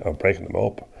breaking them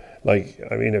up. Like,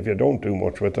 I mean, if you don't do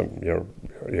much with them, you're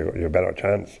better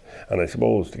chance. And I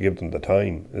suppose to give them the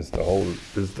time is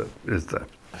the.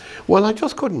 Well, I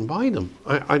just couldn't buy them.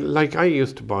 I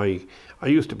used to buy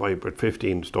about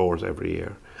 15 stores every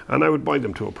year, and I would buy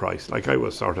them to a price. Like, I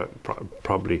was sort of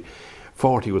probably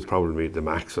 40 was probably the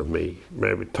max of me.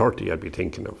 Maybe 30 I'd be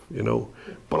thinking of, you know.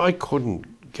 But I couldn't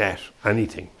get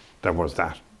anything that was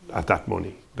that at that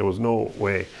money. There was no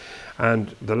way.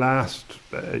 And the last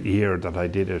year that I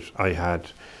did it, I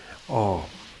had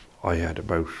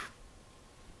about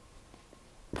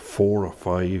 4 or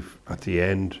 5 at the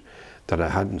end that I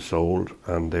hadn't sold,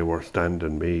 and they were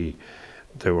standing me.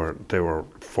 They were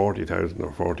 40,000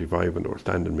 or 45, and they were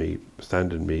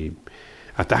standing me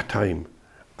at that time.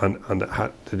 And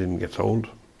they didn't get sold,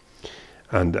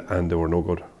 and they were no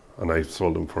good. And I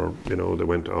sold them for, you know, they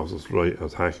went off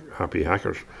as happy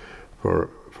hackers for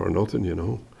nothing, you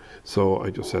know. So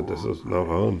I just said, this is not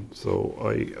on. So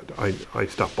I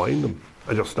stopped buying them.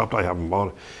 I just stopped. I haven't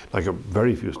bought like a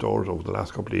very few stores over the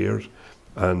last couple of years,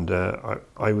 and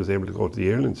I was able to go to the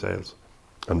yearling sales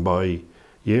and buy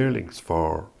yearlings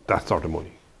for that sort of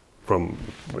money, from,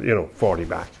 you know, 40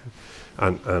 back.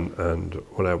 And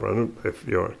whatever. And if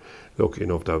you're lucky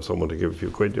enough to have someone to give a few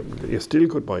quid, you still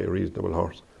could buy a reasonable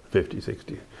horse, 50,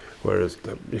 60. Whereas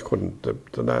you couldn't.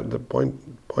 The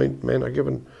point men are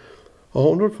given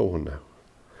 100 for one now.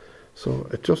 So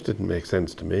it just didn't make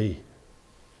sense to me.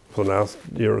 For the last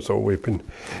year or so, we've been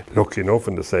lucky enough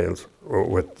in the sales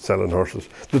with selling horses.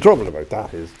 The trouble about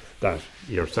that is that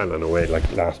you're selling away. Like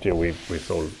last year, we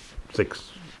sold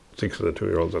six of the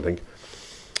 2-year-olds, I think,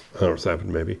 or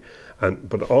 7 maybe.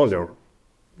 But all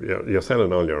you're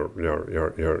selling all your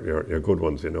good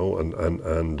ones, you know,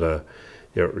 and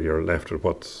you're left with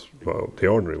what's the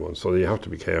ordinary ones. So you have to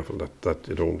be careful that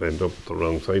you don't end up the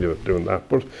wrong side of it doing that.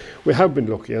 But we have been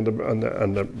lucky, and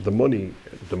the money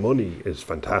is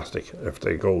fantastic if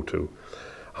they go to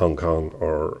Hong Kong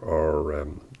or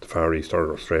the Far East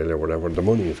or Australia or whatever. The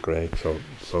money is great,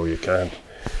 so you can't.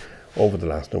 Over the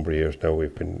last number of years now,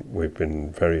 we've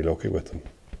been very lucky with them.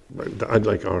 I'd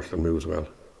like a horse that moves well.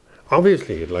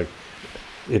 Obviously, you'd like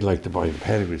to buy the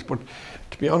pedigrees, but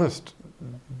to be honest,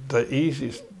 the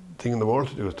easiest thing in the world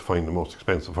to do is to find the most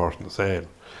expensive horse in the sale.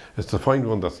 It's to find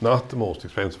one that's not the most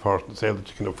expensive horse in the sale that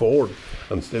you can afford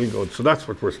and still good. So that's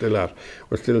what we're still at.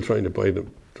 We're still trying to buy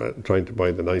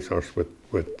the nice horse with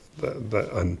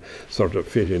and sort of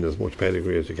fit in as much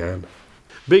pedigree as you can.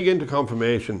 Big into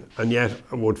conformation, and yet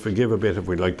I would forgive a bit if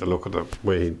we liked to look at the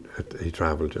way he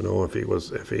travelled. You know, if we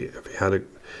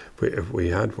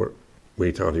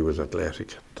thought he was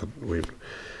athletic, we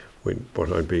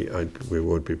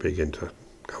would be big into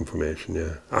conformation.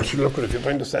 Yeah, actually, look, if you're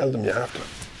trying to sell them, you have to.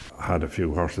 I had a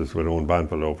few horses with Owen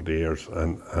Banville over the years,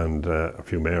 and a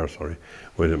few mares,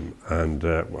 with him, and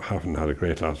haven't had a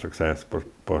great lot of success. But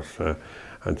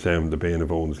I'd say I'm the bane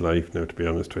of Owen's life now, to be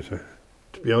honest with you.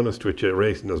 To be honest with you,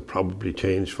 racing has probably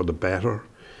changed for the better.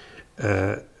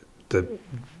 The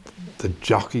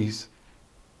jockeys,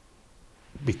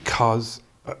 because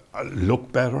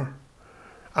look better,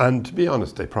 and to be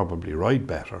honest, they probably ride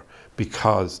better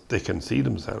because they can see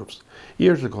themselves.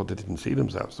 Years ago, they didn't see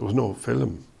themselves. There was no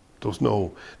film.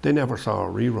 They never saw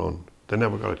a rerun. They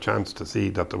never got a chance to see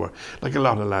that there were, like a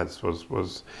lot of lads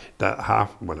was that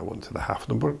half, well, I wouldn't say the half of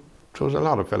them, but there was a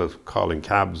lot of fellas calling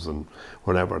cabs and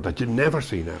whatever that you never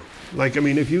see now. Like, I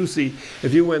mean, if you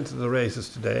went to the races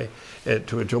today,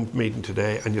 to a jump meeting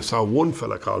today, and you saw one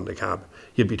fella calling a cab,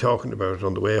 you'd be talking about it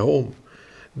on the way home.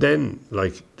 Then,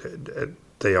 like,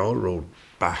 they all rode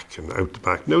back and out the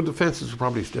back. Now, the fences were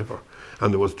probably stiffer,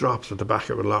 and there was drops at the back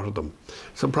of a lot of them.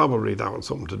 So probably that was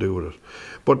something to do with it.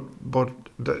 But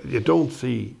you don't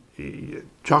see,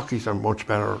 jockeys are much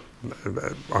better,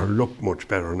 or look much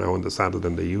better now in the saddle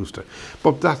than they used to.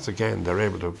 But that's, again, they're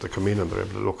able to come in and they're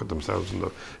able to look at themselves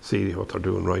and see what they're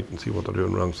doing right and see what they're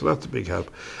doing wrong. So that's a big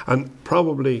help. And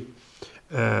probably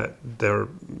they're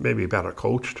maybe better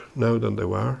coached now than they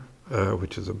were,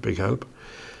 which is a big help.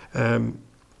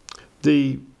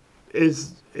 The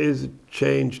is it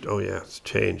changed? Oh yeah, it's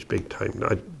changed big time.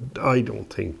 I don't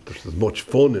think there's as much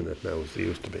fun in it now as there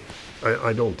used to be.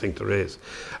 I don't think there is,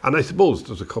 and I suppose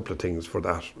there's a couple of things for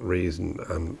that reason,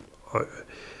 and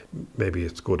maybe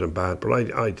it's good and bad.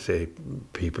 But I'd say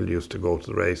people used to go to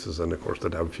the races, and of course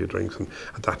they'd have a few drinks, and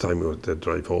at that time they'd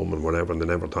drive home and whatever, and they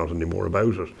never thought any more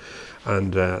about it,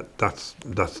 and that's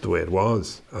the way it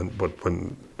was. But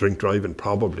when drink driving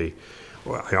probably.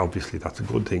 Well, obviously that's a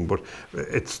good thing, but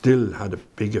it still had a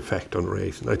big effect on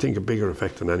racing. I think a bigger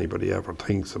effect than anybody ever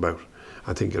thinks about.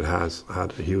 I think it has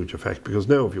had a huge effect, because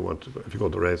now if you go to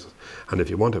the races, and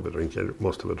if you want to have a drink, you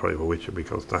must have a driver with you,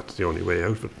 because that's the only way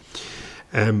out of it.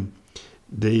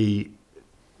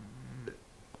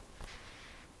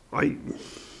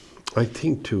 I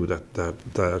think too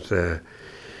that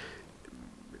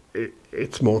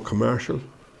it's more commercial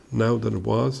now than it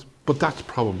was. But that's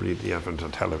probably the advent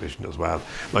of television as well.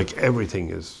 Like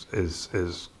everything is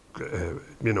you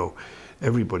know,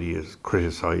 everybody is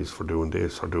criticised for doing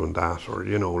this or doing that, or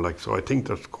you know, like, so I think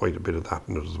there's quite a bit of that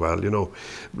in it as well. You know,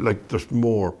 like there's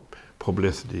more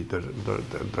publicity, the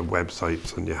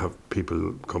websites, and you have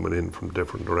people coming in from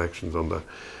different directions you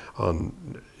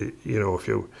know, if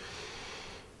you.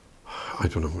 I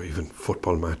don't know, even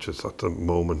football matches at the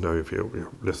moment now, if you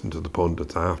listen to the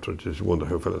pundits after, you just wonder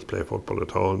how fellas play football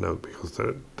at all now, because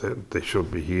they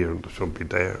should be here and they should be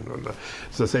there. And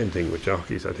it's the same thing with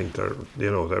jockeys. I think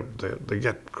they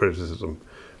get criticism.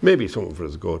 Maybe some of it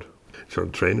is good. Sure,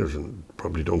 trainers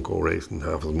probably don't go racing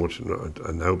half as much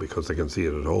now because they can see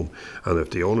it at home. And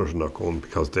if the owners are not going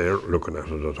because they're looking at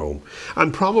it at home.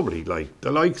 And probably like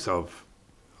the likes of,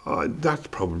 that's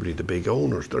probably the big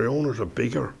owners. Their owners are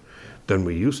bigger than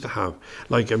we used to have.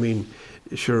 Like, I mean,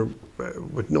 sure,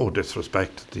 with no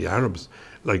disrespect to the Arabs,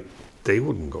 like, they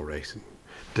wouldn't go racing.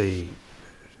 A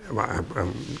lot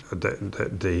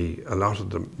of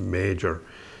the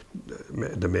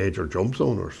major jumps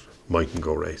owners mightn't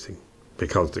go racing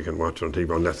because they can watch on TV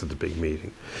unless it's a big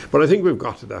meeting. But I think we've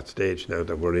got to that stage now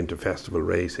that we're into festival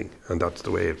racing, and that's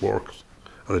the way it works.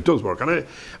 And it does work, and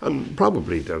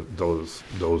probably those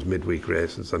midweek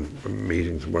races and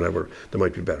meetings and whatever, they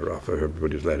might be better off if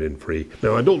everybody's let in free.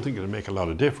 Now, I don't think it'll make a lot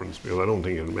of difference, because I don't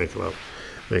think it'll make a lot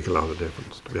of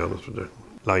difference, to be honest with you.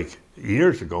 Like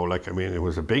years ago, like, I mean, it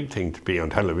was a big thing to be on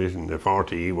television. If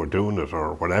RTE were doing it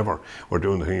or whatever were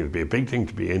doing the thing, it'd be a big thing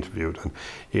to be interviewed. And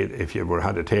if you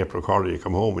had a tape recorder, you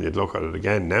come home and you'd look at it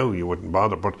again. Now you wouldn't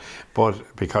bother, but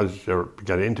because you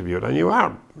get interviewed, and you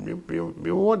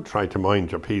would try to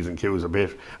mind your P's and Q's a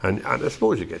bit. And I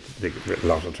suppose a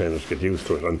lot of trainers get used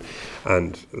to it,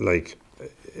 and like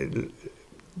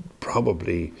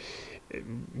probably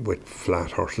with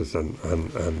flat horses and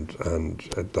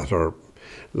that are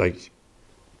like,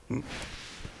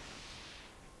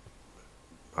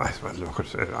 I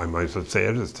might as well say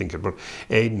it as thinking, but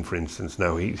Aidan, for instance,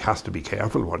 now he has to be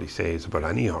careful what he says about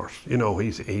any horse. You know,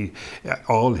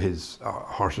 all his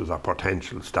horses are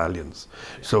potential stallions,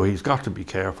 so he's got to be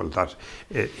careful that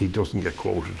he doesn't get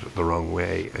quoted the wrong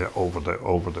way over the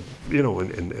you know,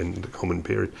 in the coming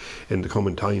period, in the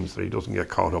coming times, that he doesn't get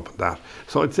caught up in that.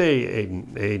 So I'd say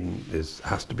Aidan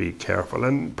has to be careful,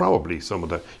 and probably some of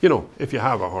the, you know, if you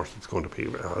have a horse that's going to be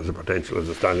as a potential as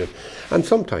a stallion, and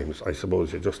sometimes I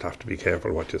suppose you just have to be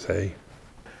careful what you say.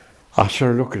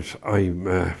 Sure, look, I'm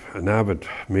an avid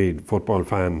Meade football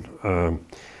fan,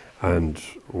 and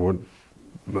would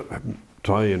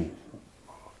try and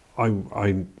I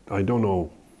don't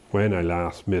know when I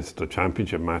last missed a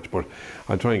championship match, but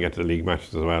I try and get to the league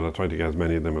matches as well. I try to get as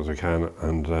many of them as I can,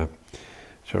 and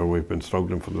sure, we've been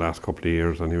struggling for the last couple of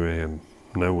years anyway, and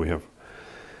now we have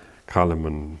Colin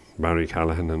and Barry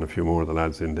Callahan and a few more of the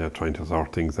lads in there trying to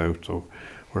sort things out. So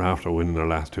we're after winning our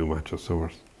last two matches, so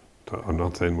I'm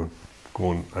not saying we're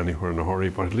going anywhere in a hurry,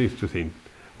 but at least you've seen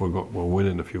we're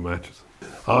winning a few matches.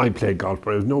 I played golf,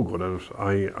 but I was no good at it.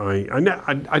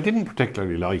 I didn't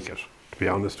particularly like it, to be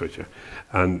honest with you.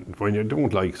 And when you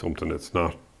don't like something, it was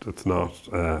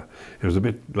a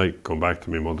bit like going back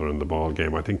to my mother in the ball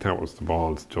game. I think that was the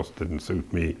balls just didn't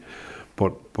suit me.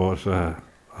 But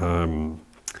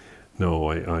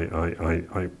no,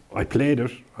 I played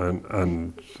it,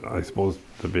 and I suppose,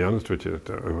 to be honest with you,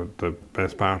 the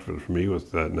best part of it for me was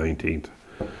the 19th.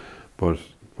 But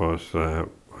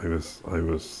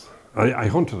I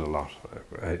hunted a lot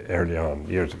early on,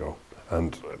 years ago,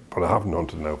 but I haven't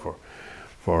hunted now for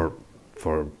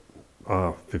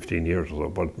 15 years or so,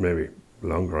 but maybe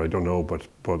longer, I don't know. But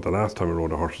the last time I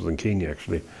rode a horse was in Kenya,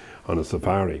 actually, on a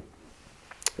safari.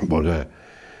 But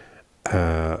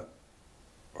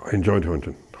I enjoyed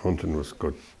hunting. Hunting was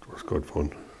good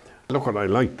fun. Look, what I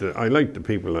like the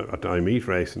people at I Meath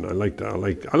racing. I like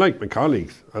my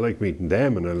colleagues. I like meeting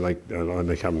them, and I like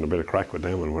having a bit of crack with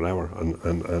them and whatever.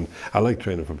 And I like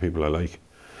training for people I like.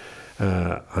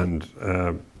 I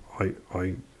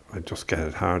just get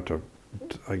it hard to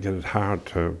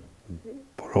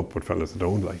put up with fellas I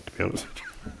don't like, to be honest.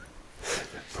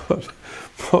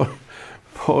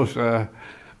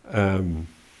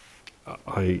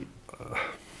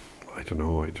 I don't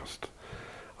know.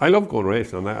 I love going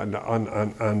racing, and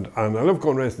I love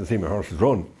going racing to see my horses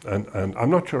run. And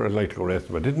I'm not sure I'd like to go racing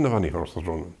if I didn't have any horses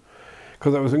running.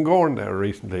 Because I was in Gorn there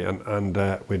recently, and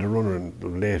we had a runner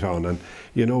late on, and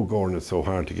you know Gorn is so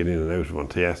hard to get in and out of on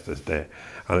Tiestas Day.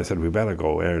 And I said, we better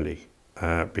go early,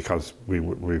 because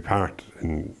we parked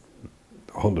in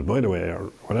 100 mile away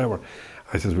or whatever.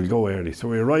 I says, we'll go early. So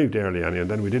we arrived early, and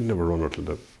then we didn't have a runner till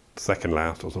the second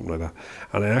last or something like that.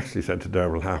 And I actually said to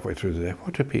Derval halfway through the day,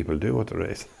 what do people do at the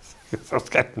races? I was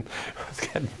getting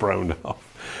browned off.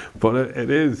 But it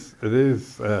is.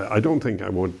 I don't think I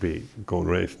would be going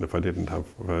racing if I didn't have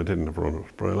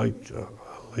runners. But I like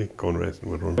going racing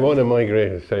with runners. One of my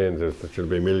greatest sayings is that you'll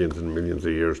be millions and millions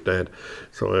of years dead.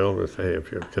 So I always say,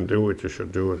 if you can do it, you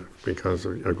should do it, because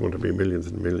you're going to be millions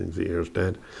and millions of years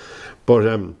dead. But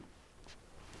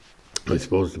I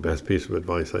suppose the best piece of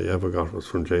advice I ever got was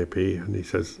from JP, and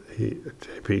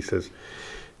JP says,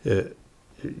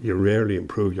 you rarely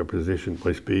improve your position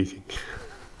by speaking.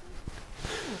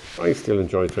 I still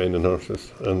enjoy training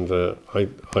horses, and I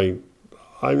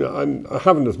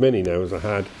haven't as many now as I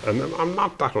had, and I'm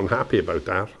not that unhappy about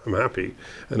that. I'm happy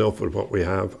enough with what we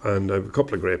have, and I have a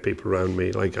couple of great people around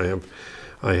me. Like I have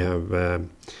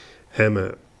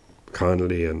Emma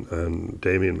Connolly and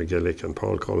Damien McGillick and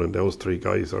Paul Cullen. Those three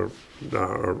guys have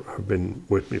been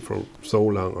with me for so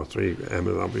long, or three,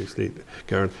 Emma obviously,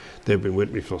 Garen, they've been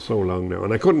with me for so long now,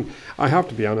 and I have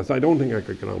to be honest, I don't think I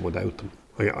could get on without them.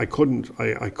 I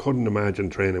couldn't imagine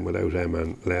training without Emma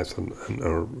and Les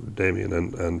or Damien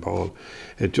and Paul.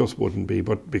 It just wouldn't be,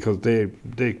 but because they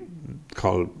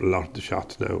call a lot of the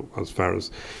shots now, as far as,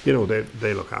 you know,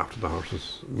 they look after the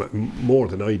horses more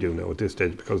than I do now at this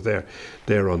stage, because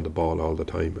they're on the ball all the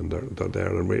time, and they're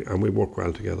there, and we work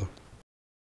well together.